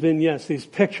love these vignettes, these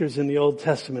pictures in the Old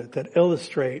Testament that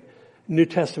illustrate New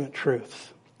Testament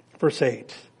truth. Verse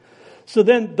 8. So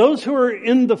then those who are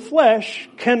in the flesh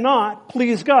cannot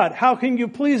please God. How can you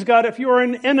please God if you are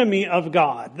an enemy of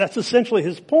God? That's essentially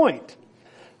his point.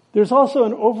 There's also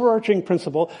an overarching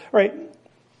principle, right?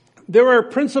 There are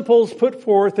principles put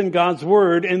forth in God's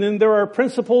word, and then there are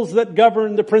principles that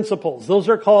govern the principles. Those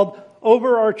are called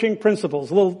overarching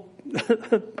principles. A little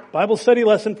Bible study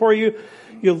lesson for you.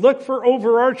 You look for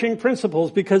overarching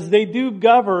principles because they do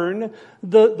govern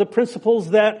the principles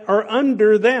that are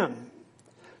under them.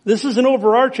 This is an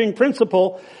overarching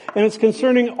principle, and it's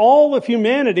concerning all of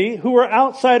humanity who are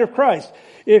outside of Christ.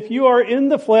 If you are in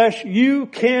the flesh, you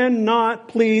cannot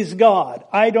please God.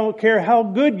 I don't care how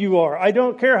good you are. I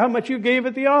don't care how much you gave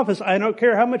at the office. I don't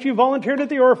care how much you volunteered at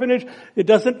the orphanage. It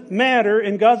doesn't matter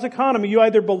in God's economy. You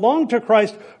either belong to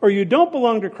Christ or you don't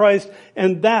belong to Christ,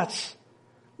 and that's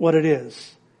what it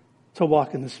is to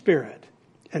walk in the Spirit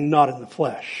and not in the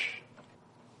flesh.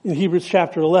 In Hebrews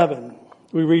chapter 11,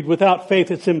 we read, without faith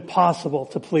it's impossible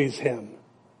to please Him.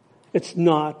 It's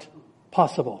not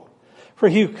possible. For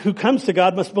he who comes to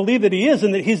God must believe that He is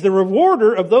and that He's the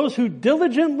rewarder of those who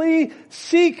diligently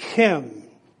seek Him.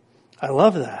 I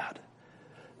love that.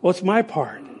 What's my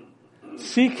part?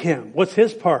 Seek Him. What's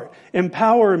His part?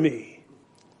 Empower me.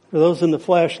 For those in the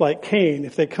flesh like Cain,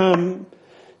 if they come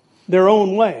their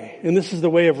own way, and this is the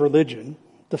way of religion,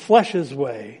 the flesh's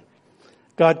way,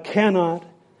 God cannot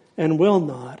and will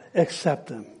not accept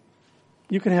them.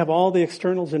 You can have all the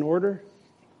externals in order.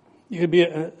 You could be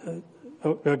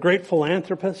a great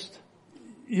philanthropist.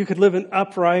 You could live an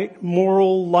upright,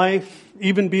 moral life,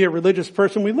 even be a religious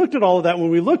person. We looked at all of that when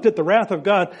we looked at the wrath of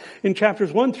God in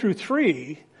chapters 1 through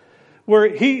 3, where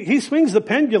he swings the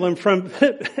pendulum from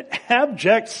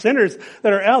abject sinners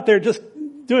that are out there just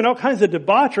doing all kinds of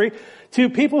debauchery to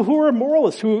people who are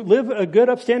moralists, who live a good,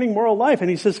 upstanding moral life. And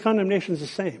he says condemnation is the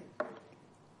same.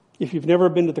 If you've never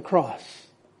been to the cross,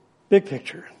 big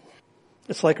picture,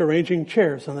 it's like arranging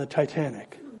chairs on the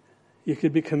Titanic. You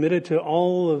could be committed to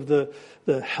all of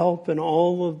the help and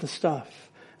all of the stuff.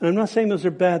 And I'm not saying those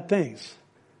are bad things,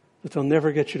 but they'll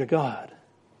never get you to God.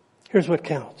 Here's what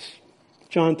counts.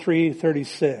 John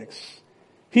 3:36.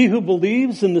 He who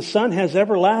believes in the Son has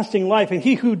everlasting life, and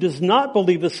he who does not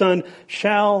believe the Son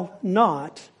shall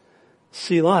not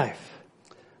see life.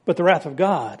 But the wrath of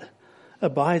God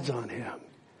abides on him.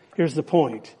 Here's the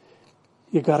point.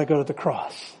 You've got to go to the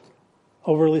cross.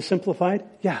 Overly simplified?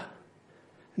 Yeah.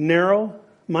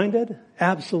 Narrow-minded?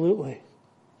 Absolutely.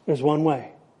 There's one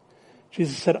way.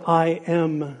 Jesus said, I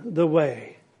am the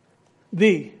way.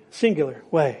 The singular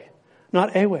way.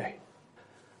 Not a way.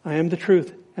 I am the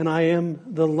truth and I am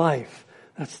the life.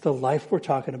 That's the life we're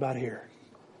talking about here.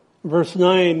 Verse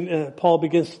 9, Paul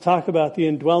begins to talk about the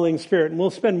indwelling Spirit. And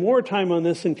we'll spend more time on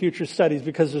this in future studies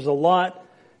because there's a lot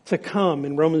to come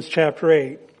in Romans chapter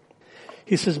 8.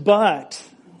 He says, but,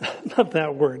 love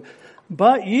that word,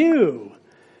 but you.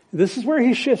 This is where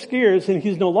he shifts gears, and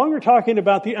he's no longer talking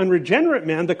about the unregenerate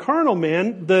man, the carnal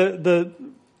man, the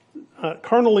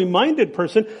carnally minded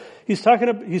person. He's talking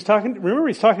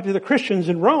to the Christians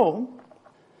in Rome.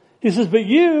 He says, but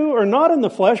you are not in the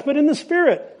flesh, but in the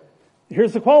Spirit.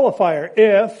 Here's the qualifier.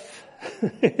 If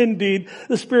indeed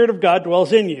the Spirit of God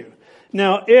dwells in you.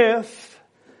 Now, if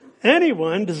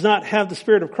anyone does not have the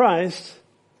Spirit of Christ,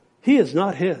 he is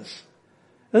not his.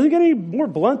 Doesn't get any more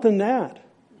blunt than that.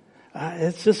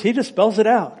 It's just, he just spells it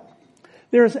out.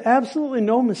 There is absolutely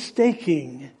no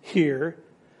mistaking here.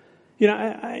 You know,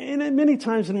 and many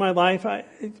times in my life,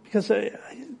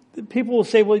 people will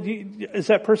say, well, is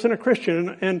that person a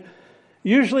Christian? And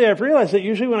usually I've realized that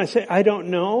usually when I say, I don't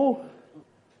know,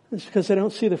 it's because I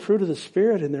don't see the fruit of the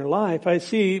Spirit in their life. I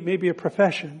see maybe a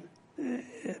profession.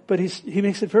 But he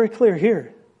makes it very clear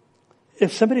here.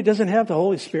 If somebody doesn't have the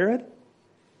Holy Spirit,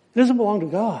 it doesn't belong to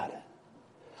God.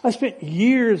 I spent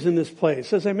years in this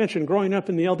place, as I mentioned, growing up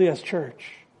in the LDS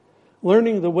church,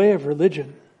 learning the way of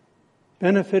religion.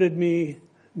 Benefited me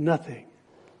nothing.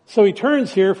 So he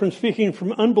turns here from speaking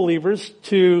from unbelievers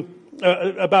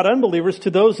about unbelievers to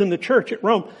those in the church at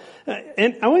Rome.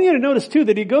 And I want you to notice too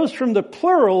that he goes from the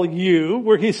plural you,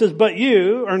 where he says, but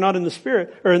you are not in the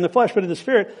Spirit, or in the flesh, but in the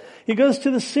Spirit. He goes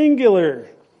to the singular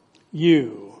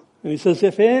you. And he says,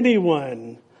 if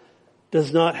anyone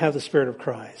does not have the Spirit of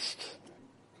Christ.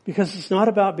 Because it's not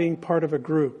about being part of a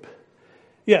group.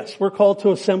 Yes, we're called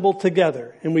to assemble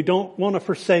together, and we don't want to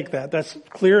forsake that. That's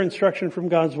clear instruction from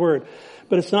God's Word.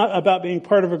 But it's not about being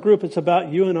part of a group. It's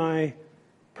about you and I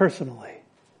personally.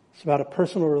 It's about a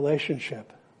personal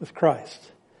relationship with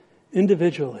Christ.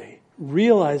 Individually,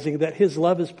 realizing that His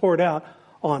love is poured out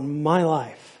on my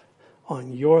life,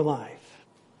 on your life.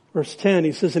 Verse 10,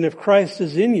 he says, and if Christ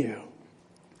is in you,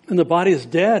 and the body is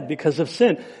dead because of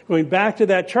sin. Going back to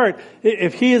that chart,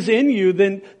 if He is in you,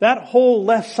 then that whole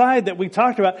left side that we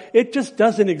talked about, it just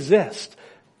doesn't exist.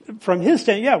 From His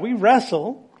stand, yeah, we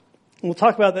wrestle. And we'll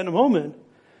talk about that in a moment.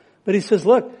 But he says,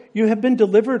 look, you have been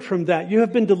delivered from that. You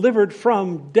have been delivered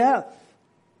from death.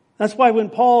 That's why when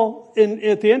Paul,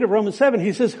 at the end of Romans 7,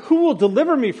 he says, who will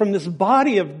deliver me from this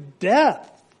body of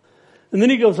death? And then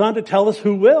he goes on to tell us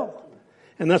who will.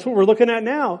 And that's what we're looking at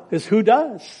now, is who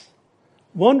does.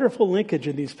 Wonderful linkage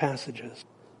in these passages.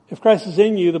 If Christ is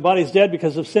in you, the body is dead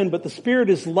because of sin, but the Spirit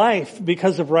is life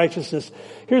because of righteousness.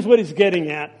 Here's what he's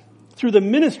getting at. Through the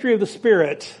ministry of the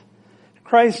Spirit,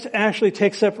 Christ actually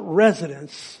takes up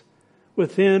residence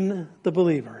within the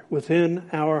believer, within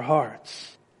our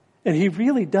hearts. And He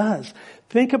really does.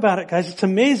 Think about it, guys. It's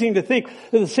amazing to think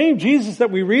that the same Jesus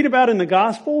that we read about in the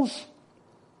Gospels,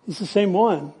 He's the same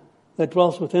one that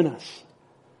dwells within us.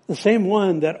 The same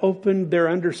one that opened their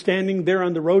understanding there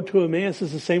on the road to Emmaus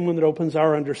is the same one that opens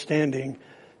our understanding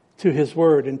to His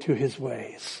Word and to His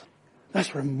ways.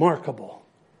 That's remarkable.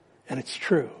 And it's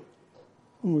true.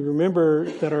 When we remember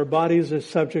that our bodies are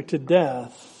subject to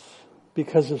death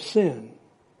because of sin,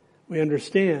 we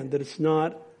understand that it's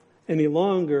not any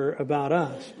longer about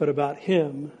us, but about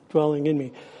Him dwelling in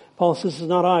me. Paul says, it's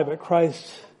not I, but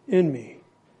Christ in me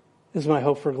is my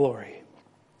hope for glory.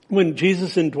 When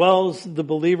Jesus indwells the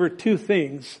believer, two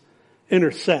things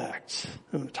intersect.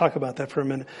 I'm going to talk about that for a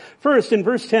minute. First, in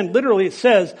verse 10, literally it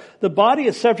says, the body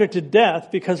is subject to death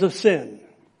because of sin.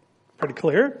 Pretty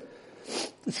clear.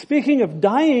 Speaking of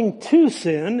dying to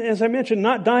sin, as I mentioned,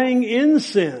 not dying in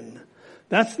sin.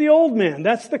 That's the old man.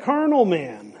 That's the carnal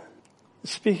man.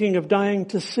 Speaking of dying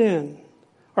to sin,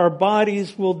 our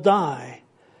bodies will die.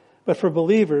 But for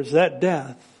believers, that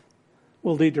death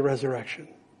will lead to resurrection.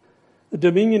 The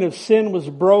dominion of sin was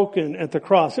broken at the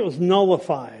cross. It was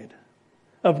nullified.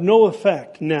 Of no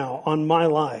effect now on my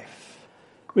life.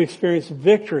 We experience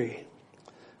victory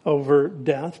over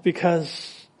death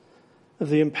because of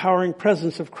the empowering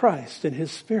presence of Christ and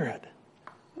His Spirit.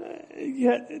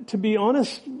 Yet, to be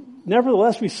honest,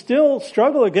 nevertheless, we still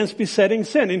struggle against besetting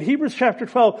sin. In Hebrews chapter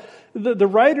 12, the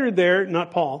writer there,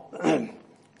 not Paul,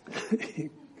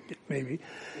 maybe,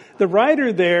 the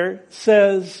writer there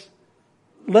says,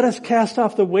 let us cast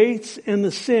off the weights and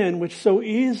the sin which so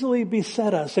easily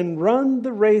beset us and run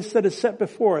the race that is set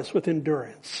before us with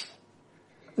endurance.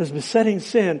 There's besetting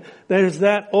sin. There's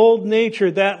that old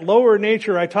nature, that lower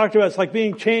nature I talked about. It's like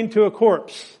being chained to a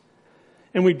corpse.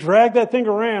 And we drag that thing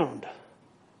around.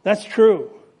 That's true.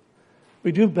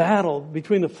 We do battle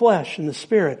between the flesh and the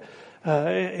Spirit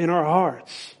in our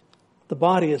hearts. The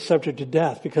body is subject to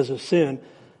death because of sin.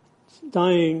 It's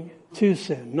dying to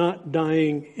sin, not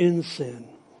dying in sin.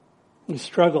 We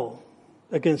struggle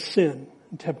against sin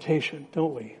and temptation,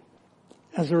 don't we?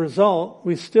 As a result,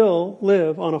 we still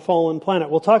live on a fallen planet.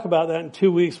 We'll talk about that in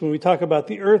 2 weeks when we talk about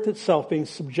the earth itself being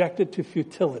subjected to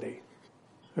futility.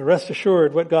 Now rest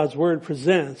assured, what God's Word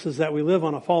presents is that we live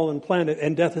on a fallen planet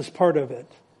and death is part of it.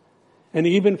 And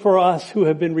even for us who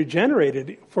have been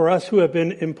regenerated, for us who have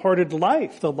been imparted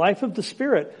life, the life of the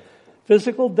Spirit,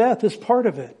 Physical death is part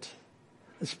of it.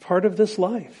 It's part of this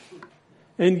life.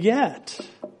 And yet,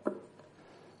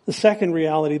 the second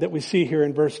reality that we see here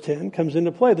in verse 10 comes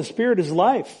into play. The Spirit is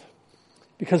life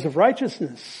because of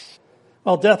righteousness.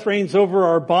 While death reigns over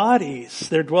our bodies,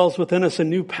 there dwells within us a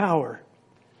new power.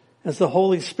 As the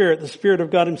Holy Spirit, the Spirit of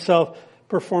God Himself,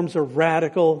 performs a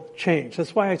radical change.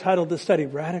 That's why I titled this study,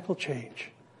 Radical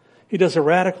Change. He does a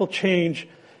radical change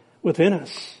within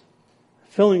us,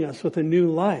 filling us with a new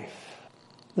life,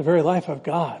 the very life of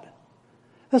God.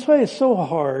 That's why it's so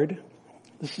hard.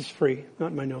 This is free,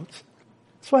 not in my notes.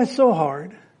 That's why it's so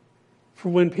hard for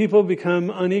when people become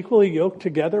unequally yoked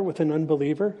together with an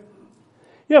unbeliever.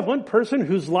 You have one person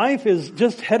whose life is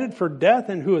just headed for death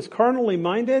and who is carnally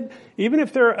minded, even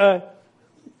if they're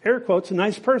air quotes, a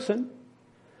nice person.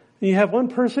 And you have one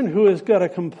person who has got a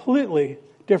completely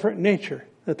different nature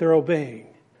that they're obeying.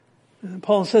 And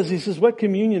Paul says, he says, what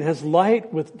communion has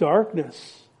light with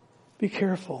darkness? Be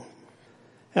careful.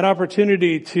 An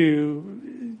opportunity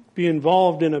to be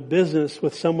involved in a business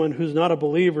with someone who's not a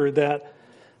believer, that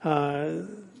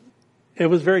it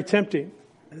was very tempting.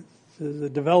 As a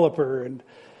developer, and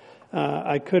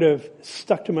I could have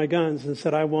stuck to my guns and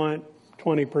said, I want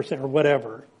 20% or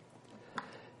whatever.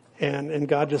 And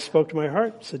God just spoke to my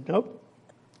heart and said, nope,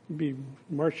 you'd be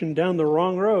marching down the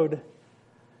wrong road.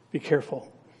 Be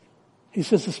careful. He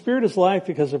says, the Spirit is life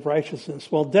because of righteousness.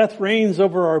 While death reigns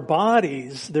over our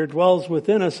bodies, there dwells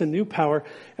within us a new power.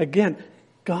 Again,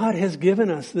 God has given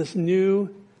us this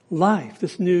new life,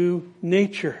 this new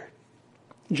nature.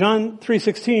 John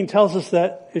 3:16 tells us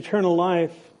that eternal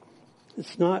life,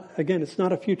 it's not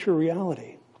a future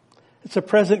reality. It's a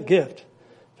present gift,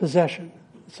 possession.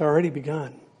 It's already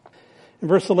begun. In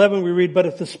verse 11 we read, but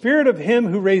if the Spirit of Him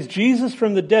who raised Jesus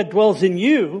from the dead dwells in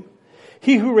you,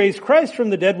 He who raised Christ from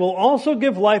the dead will also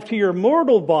give life to your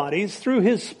mortal bodies through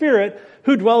His Spirit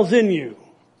who dwells in you.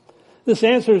 This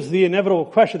answers the inevitable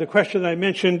question, the question that I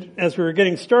mentioned as we were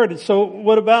getting started. So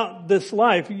what about this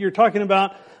life? You're talking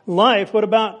about life. What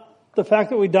about the fact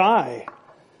that we die?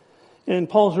 And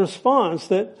Paul's response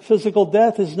that physical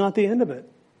death is not the end of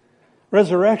it.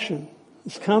 Resurrection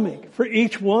is coming for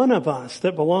each one of us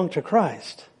that belong to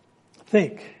Christ.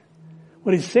 Think.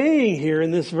 What he's saying here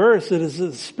in this verse, it is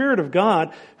the Spirit of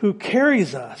God who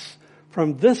carries us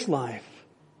from this life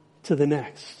to the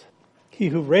next. He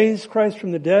who raised Christ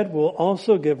from the dead will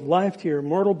also give life to your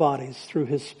mortal bodies through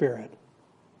His Spirit.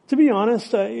 To be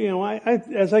honest,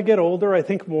 as I get older, I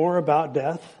think more about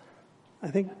death. I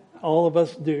think all of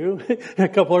us do. A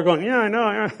couple are going, yeah, I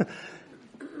know.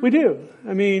 We do.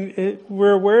 I mean,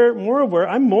 we're more aware.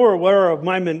 I'm more aware of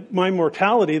my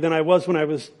mortality than I was when I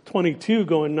was 22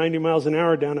 going 90 miles an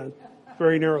hour down a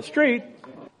very narrow street.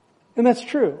 And that's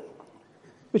true.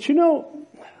 But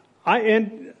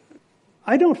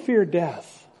I don't fear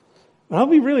death. I'll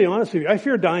be really honest with you. I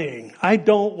fear dying. I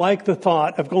don't like the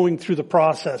thought of going through the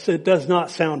process. It does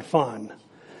not sound fun.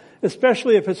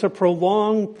 Especially if it's a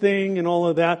prolonged thing and all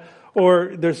of that.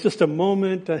 Or there's just a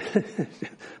moment.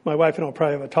 My wife and I'll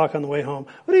probably have a talk on the way home.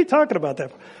 What are you talking about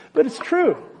that for? But it's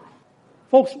true.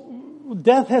 Folks,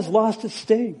 death has lost its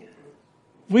sting.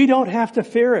 We don't have to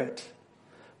fear it.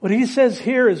 What he says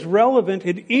here is relevant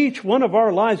in each one of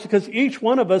our lives because each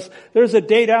one of us, there's a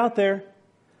date out there.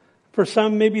 For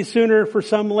some maybe sooner, for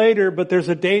some later, but there's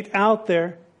a date out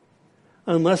there.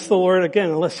 Unless the Lord,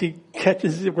 unless He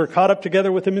we're caught up together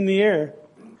with Him in the air,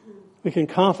 we can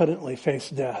confidently face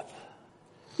death.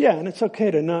 Yeah, and it's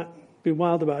okay to not be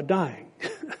wild about dying.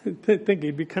 I think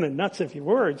you'd be kind of nuts if you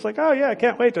were. It's like, oh yeah, I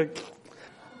can't wait to...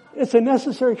 It's a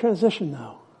necessary transition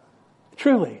though.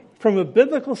 Truly. From a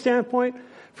biblical standpoint,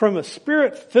 from a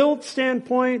Spirit-filled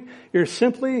standpoint, you're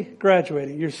simply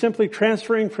graduating. You're simply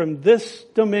transferring from this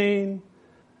domain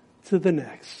to the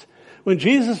next. When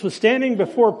Jesus was standing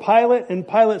before Pilate, and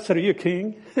Pilate said, are you a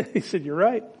king? He said, you're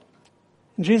right.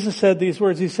 And Jesus said these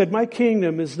words. He said, my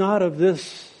kingdom is not of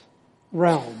this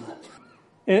realm.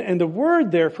 And the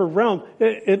word there for realm,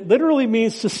 it literally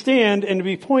means to stand and to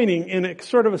be pointing in a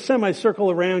sort of a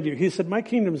semicircle around you. He said, my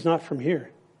kingdom is not from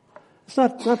here. It's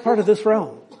not part of this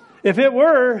realm. If it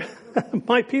were,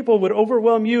 my people would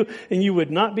overwhelm you and you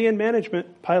would not be in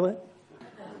management, Pilate.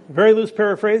 Very loose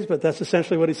paraphrase, but that's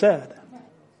essentially what he said.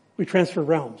 We transfer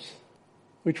realms.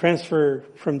 We transfer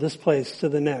from this place to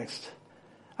the next.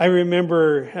 I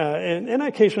remember, and I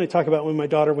occasionally talk about when my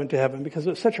daughter went to heaven because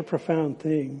it was such a profound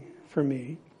thing for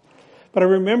me. But I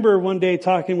remember one day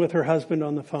talking with her husband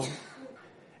on the phone.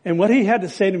 And what he had to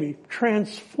say to me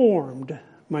transformed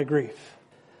my grief.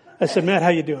 I said, Matt, how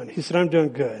you doing? He said, I'm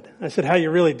doing good. I said, how you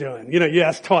really doing? You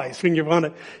ask twice when you want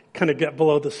to kind of get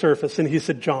below the surface. And he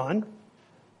said, John,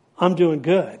 I'm doing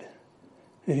good.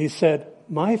 And he said,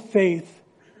 my faith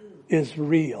is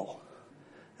real.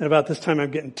 And about this time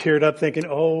I'm getting teared up thinking,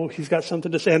 oh, he's got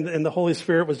something to say. And the Holy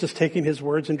Spirit was just taking his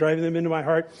words and driving them into my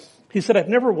heart. He said, I've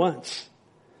never once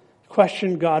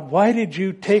questioned God, why did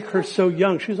you take her so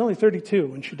young? She was only 32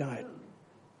 when she died.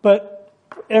 But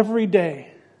every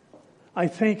day I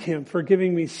thank him for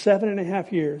giving me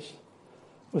 7.5 years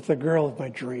with the girl of my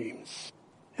dreams.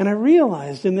 And I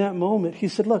realized in that moment, he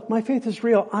said, look, my faith is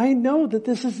real. I know that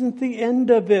this isn't the end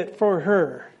of it for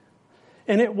her.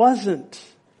 And it wasn't.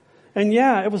 And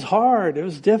yeah, it was hard. It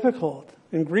was difficult.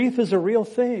 And grief is a real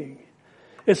thing.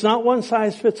 It's not one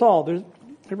size fits all.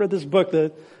 I read this book,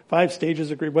 The 5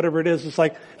 Stages of Grief, whatever it is. It's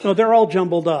like, no, they're all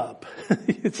jumbled up.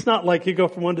 It's not like you go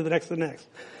from one to the next to the next.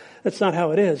 That's not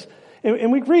how it is.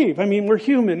 And we grieve. I mean, we're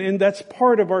human, and that's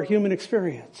part of our human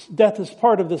experience. Death is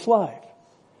part of this life.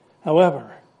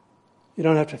 However, you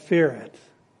don't have to fear it.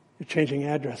 You're changing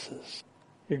addresses.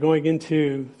 You're going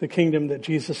into the kingdom that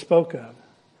Jesus spoke of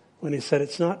when he said,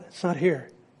 it's not here.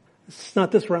 It's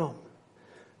not this realm.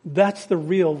 That's the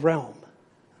real realm.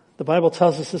 The Bible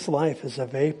tells us this life is a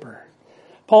vapor.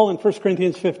 Paul in 1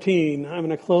 Corinthians 15, I'm going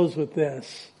to close with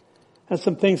this, has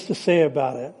some things to say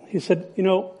about it. He said,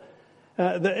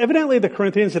 evidently the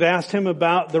Corinthians had asked him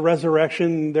about the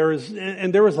resurrection. There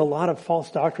was a lot of false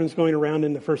doctrines going around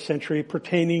in the first century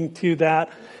pertaining to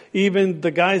that. Even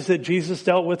the guys that Jesus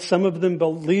dealt with, some of them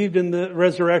believed in the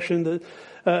resurrection,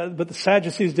 but the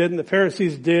Sadducees did and the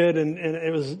Pharisees did, and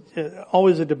it was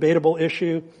always a debatable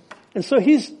issue. And so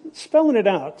he's spelling it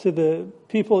out to the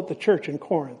people at the church in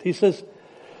Corinth. He says,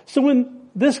 so when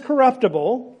this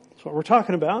corruptible, that's what we're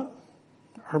talking about,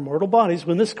 our mortal bodies,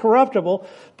 when this corruptible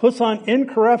puts on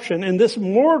incorruption and this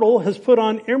mortal has put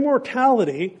on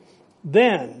immortality,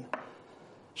 then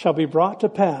shall be brought to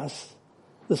pass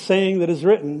the saying that is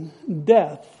written,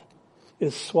 death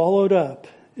is swallowed up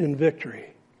in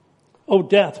victory. O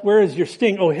death, where is your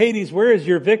sting? O Hades, where is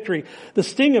your victory? The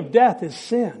sting of death is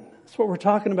sin. That's what we're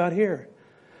talking about here.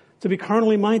 To be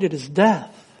carnally minded is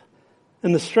death.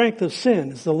 And the strength of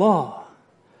sin is the law.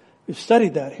 We've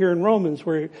studied that here in Romans,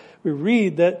 where we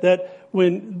read that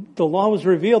when the law was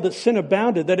revealed, that sin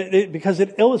abounded, because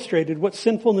it illustrated what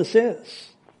sinfulness is.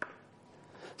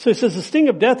 So he says the sting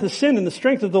of death is sin, and the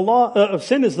strength of the law of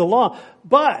sin is the law.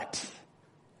 But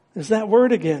there's that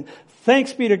word again.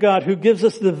 Thanks be to God who gives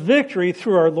us the victory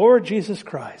through our Lord Jesus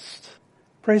Christ.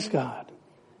 Praise God.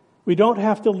 We don't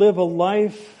have to live a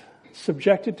life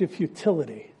subjected to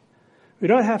futility. We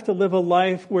don't have to live a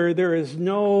life where there is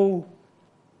no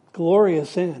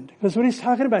glorious end. Because what he's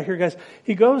talking about here, guys,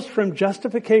 he goes from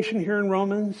justification here in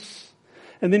Romans,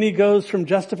 and then he goes from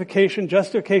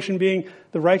justification being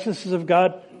the righteousness of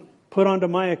God put onto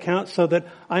my account so that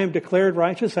I am declared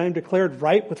righteous, I am declared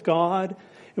right with God.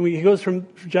 And he goes from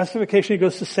justification, he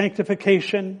goes to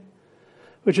sanctification,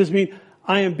 which is mean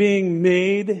I am being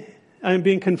made, I am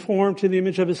being conformed to the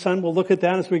image of his Son. We'll look at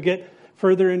that as we get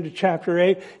further into chapter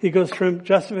 8. He goes from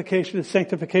justification to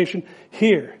sanctification.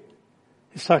 Here,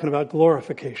 he's talking about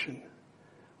glorification.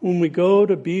 When we go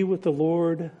to be with the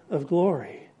Lord of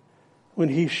glory, when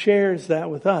he shares that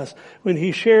with us, when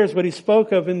he shares what he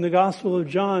spoke of in the Gospel of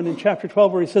John in chapter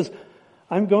 12, where he says,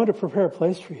 I'm going to prepare a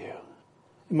place for you.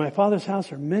 In my Father's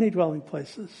house are many dwelling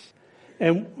places.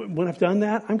 And when I've done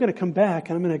that, I'm going to come back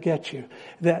and I'm going to get you.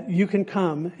 That you can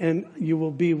come and you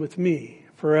will be with me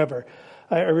forever.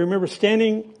 I remember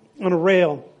standing on a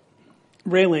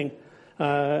railing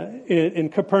in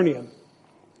Capernaum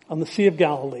on the Sea of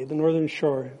Galilee, the northern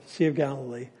shore, Sea of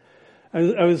Galilee.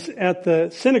 I was at the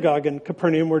synagogue in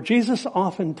Capernaum where Jesus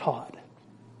often taught.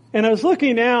 And I was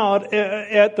looking out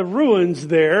at the ruins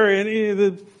there,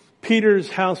 and Peter's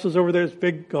house was over there, this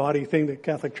big gaudy thing the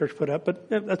Catholic Church put up, but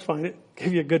that's fine. It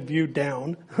gave you a good view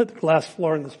down at the glass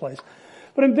floor in this place.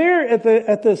 But I'm there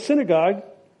at the synagogue,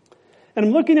 and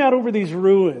I'm looking out over these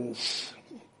ruins.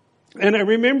 And I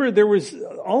remember there was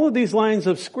all of these lines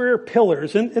of square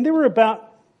pillars, and they were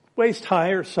about waist high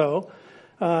or so.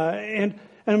 And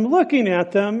I'm looking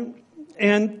at them,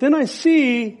 and then I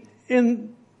see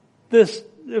in this,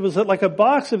 it was like a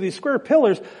box of these square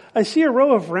pillars, I see a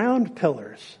row of round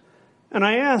pillars. And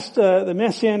I asked the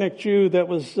Messianic Jew that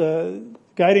was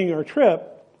guiding our trip,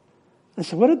 I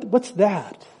said, what's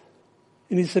that?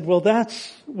 And he said, well,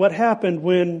 that's what happened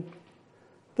when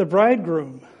the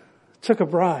bridegroom took a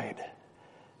bride.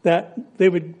 That they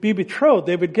would be betrothed,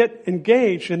 they would get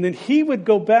engaged, and then he would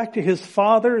go back to his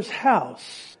father's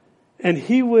house, and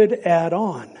he would add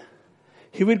on.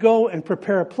 He would go and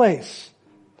prepare a place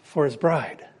for his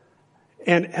bride.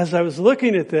 And as I was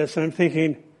looking at this, and I'm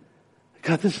thinking,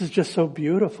 God, this is just so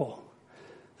beautiful.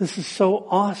 This is so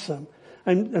awesome.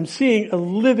 I'm seeing a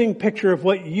living picture of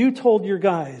what you told your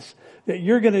guys that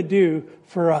you're going to do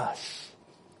for us.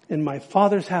 In my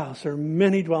Father's house are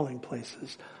many dwelling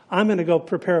places. I'm going to go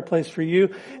prepare a place for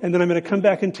you, and then I'm going to come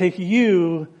back and take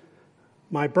you,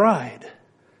 my bride,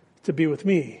 to be with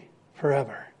me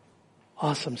forever.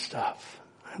 Awesome stuff.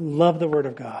 I love the Word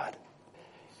of God.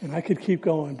 And I could keep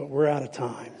going, but we're out of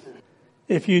time.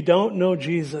 If you don't know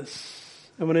Jesus,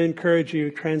 I want to encourage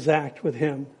you, transact with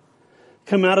Him.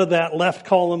 Come out of that left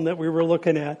column that we were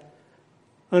looking at.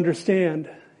 Understand,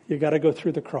 you got to go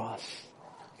through the cross.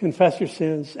 Confess your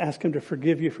sins. Ask Him to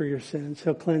forgive you for your sins.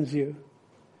 He'll cleanse you.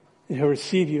 And He'll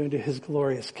receive you into His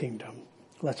glorious kingdom.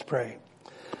 Let's pray.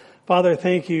 Father,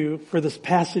 thank you for this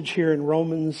passage here in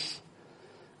Romans.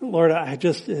 Lord,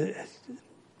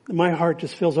 my heart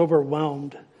just feels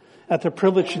overwhelmed at the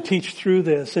privilege to teach through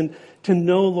this and to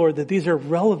know, Lord, that these are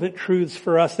relevant truths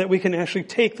for us, that we can actually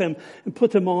take them and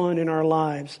put them on in our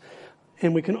lives.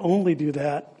 And we can only do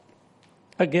that,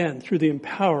 again, through the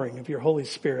empowering of your Holy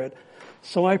Spirit.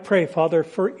 So I pray, Father,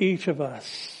 for each of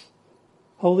us,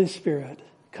 Holy Spirit,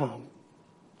 come.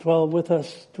 Dwell with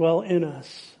us, dwell in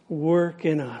us, work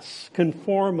in us,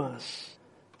 conform us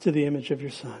to the image of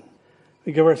your Son.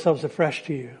 We give ourselves afresh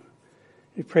to you.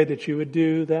 We pray that you would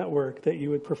do that work, that you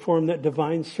would perform that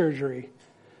divine surgery.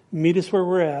 Meet us where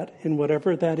we're at, in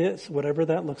whatever that is, whatever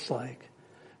that looks like.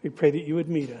 We pray that you would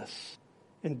meet us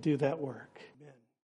and do that work.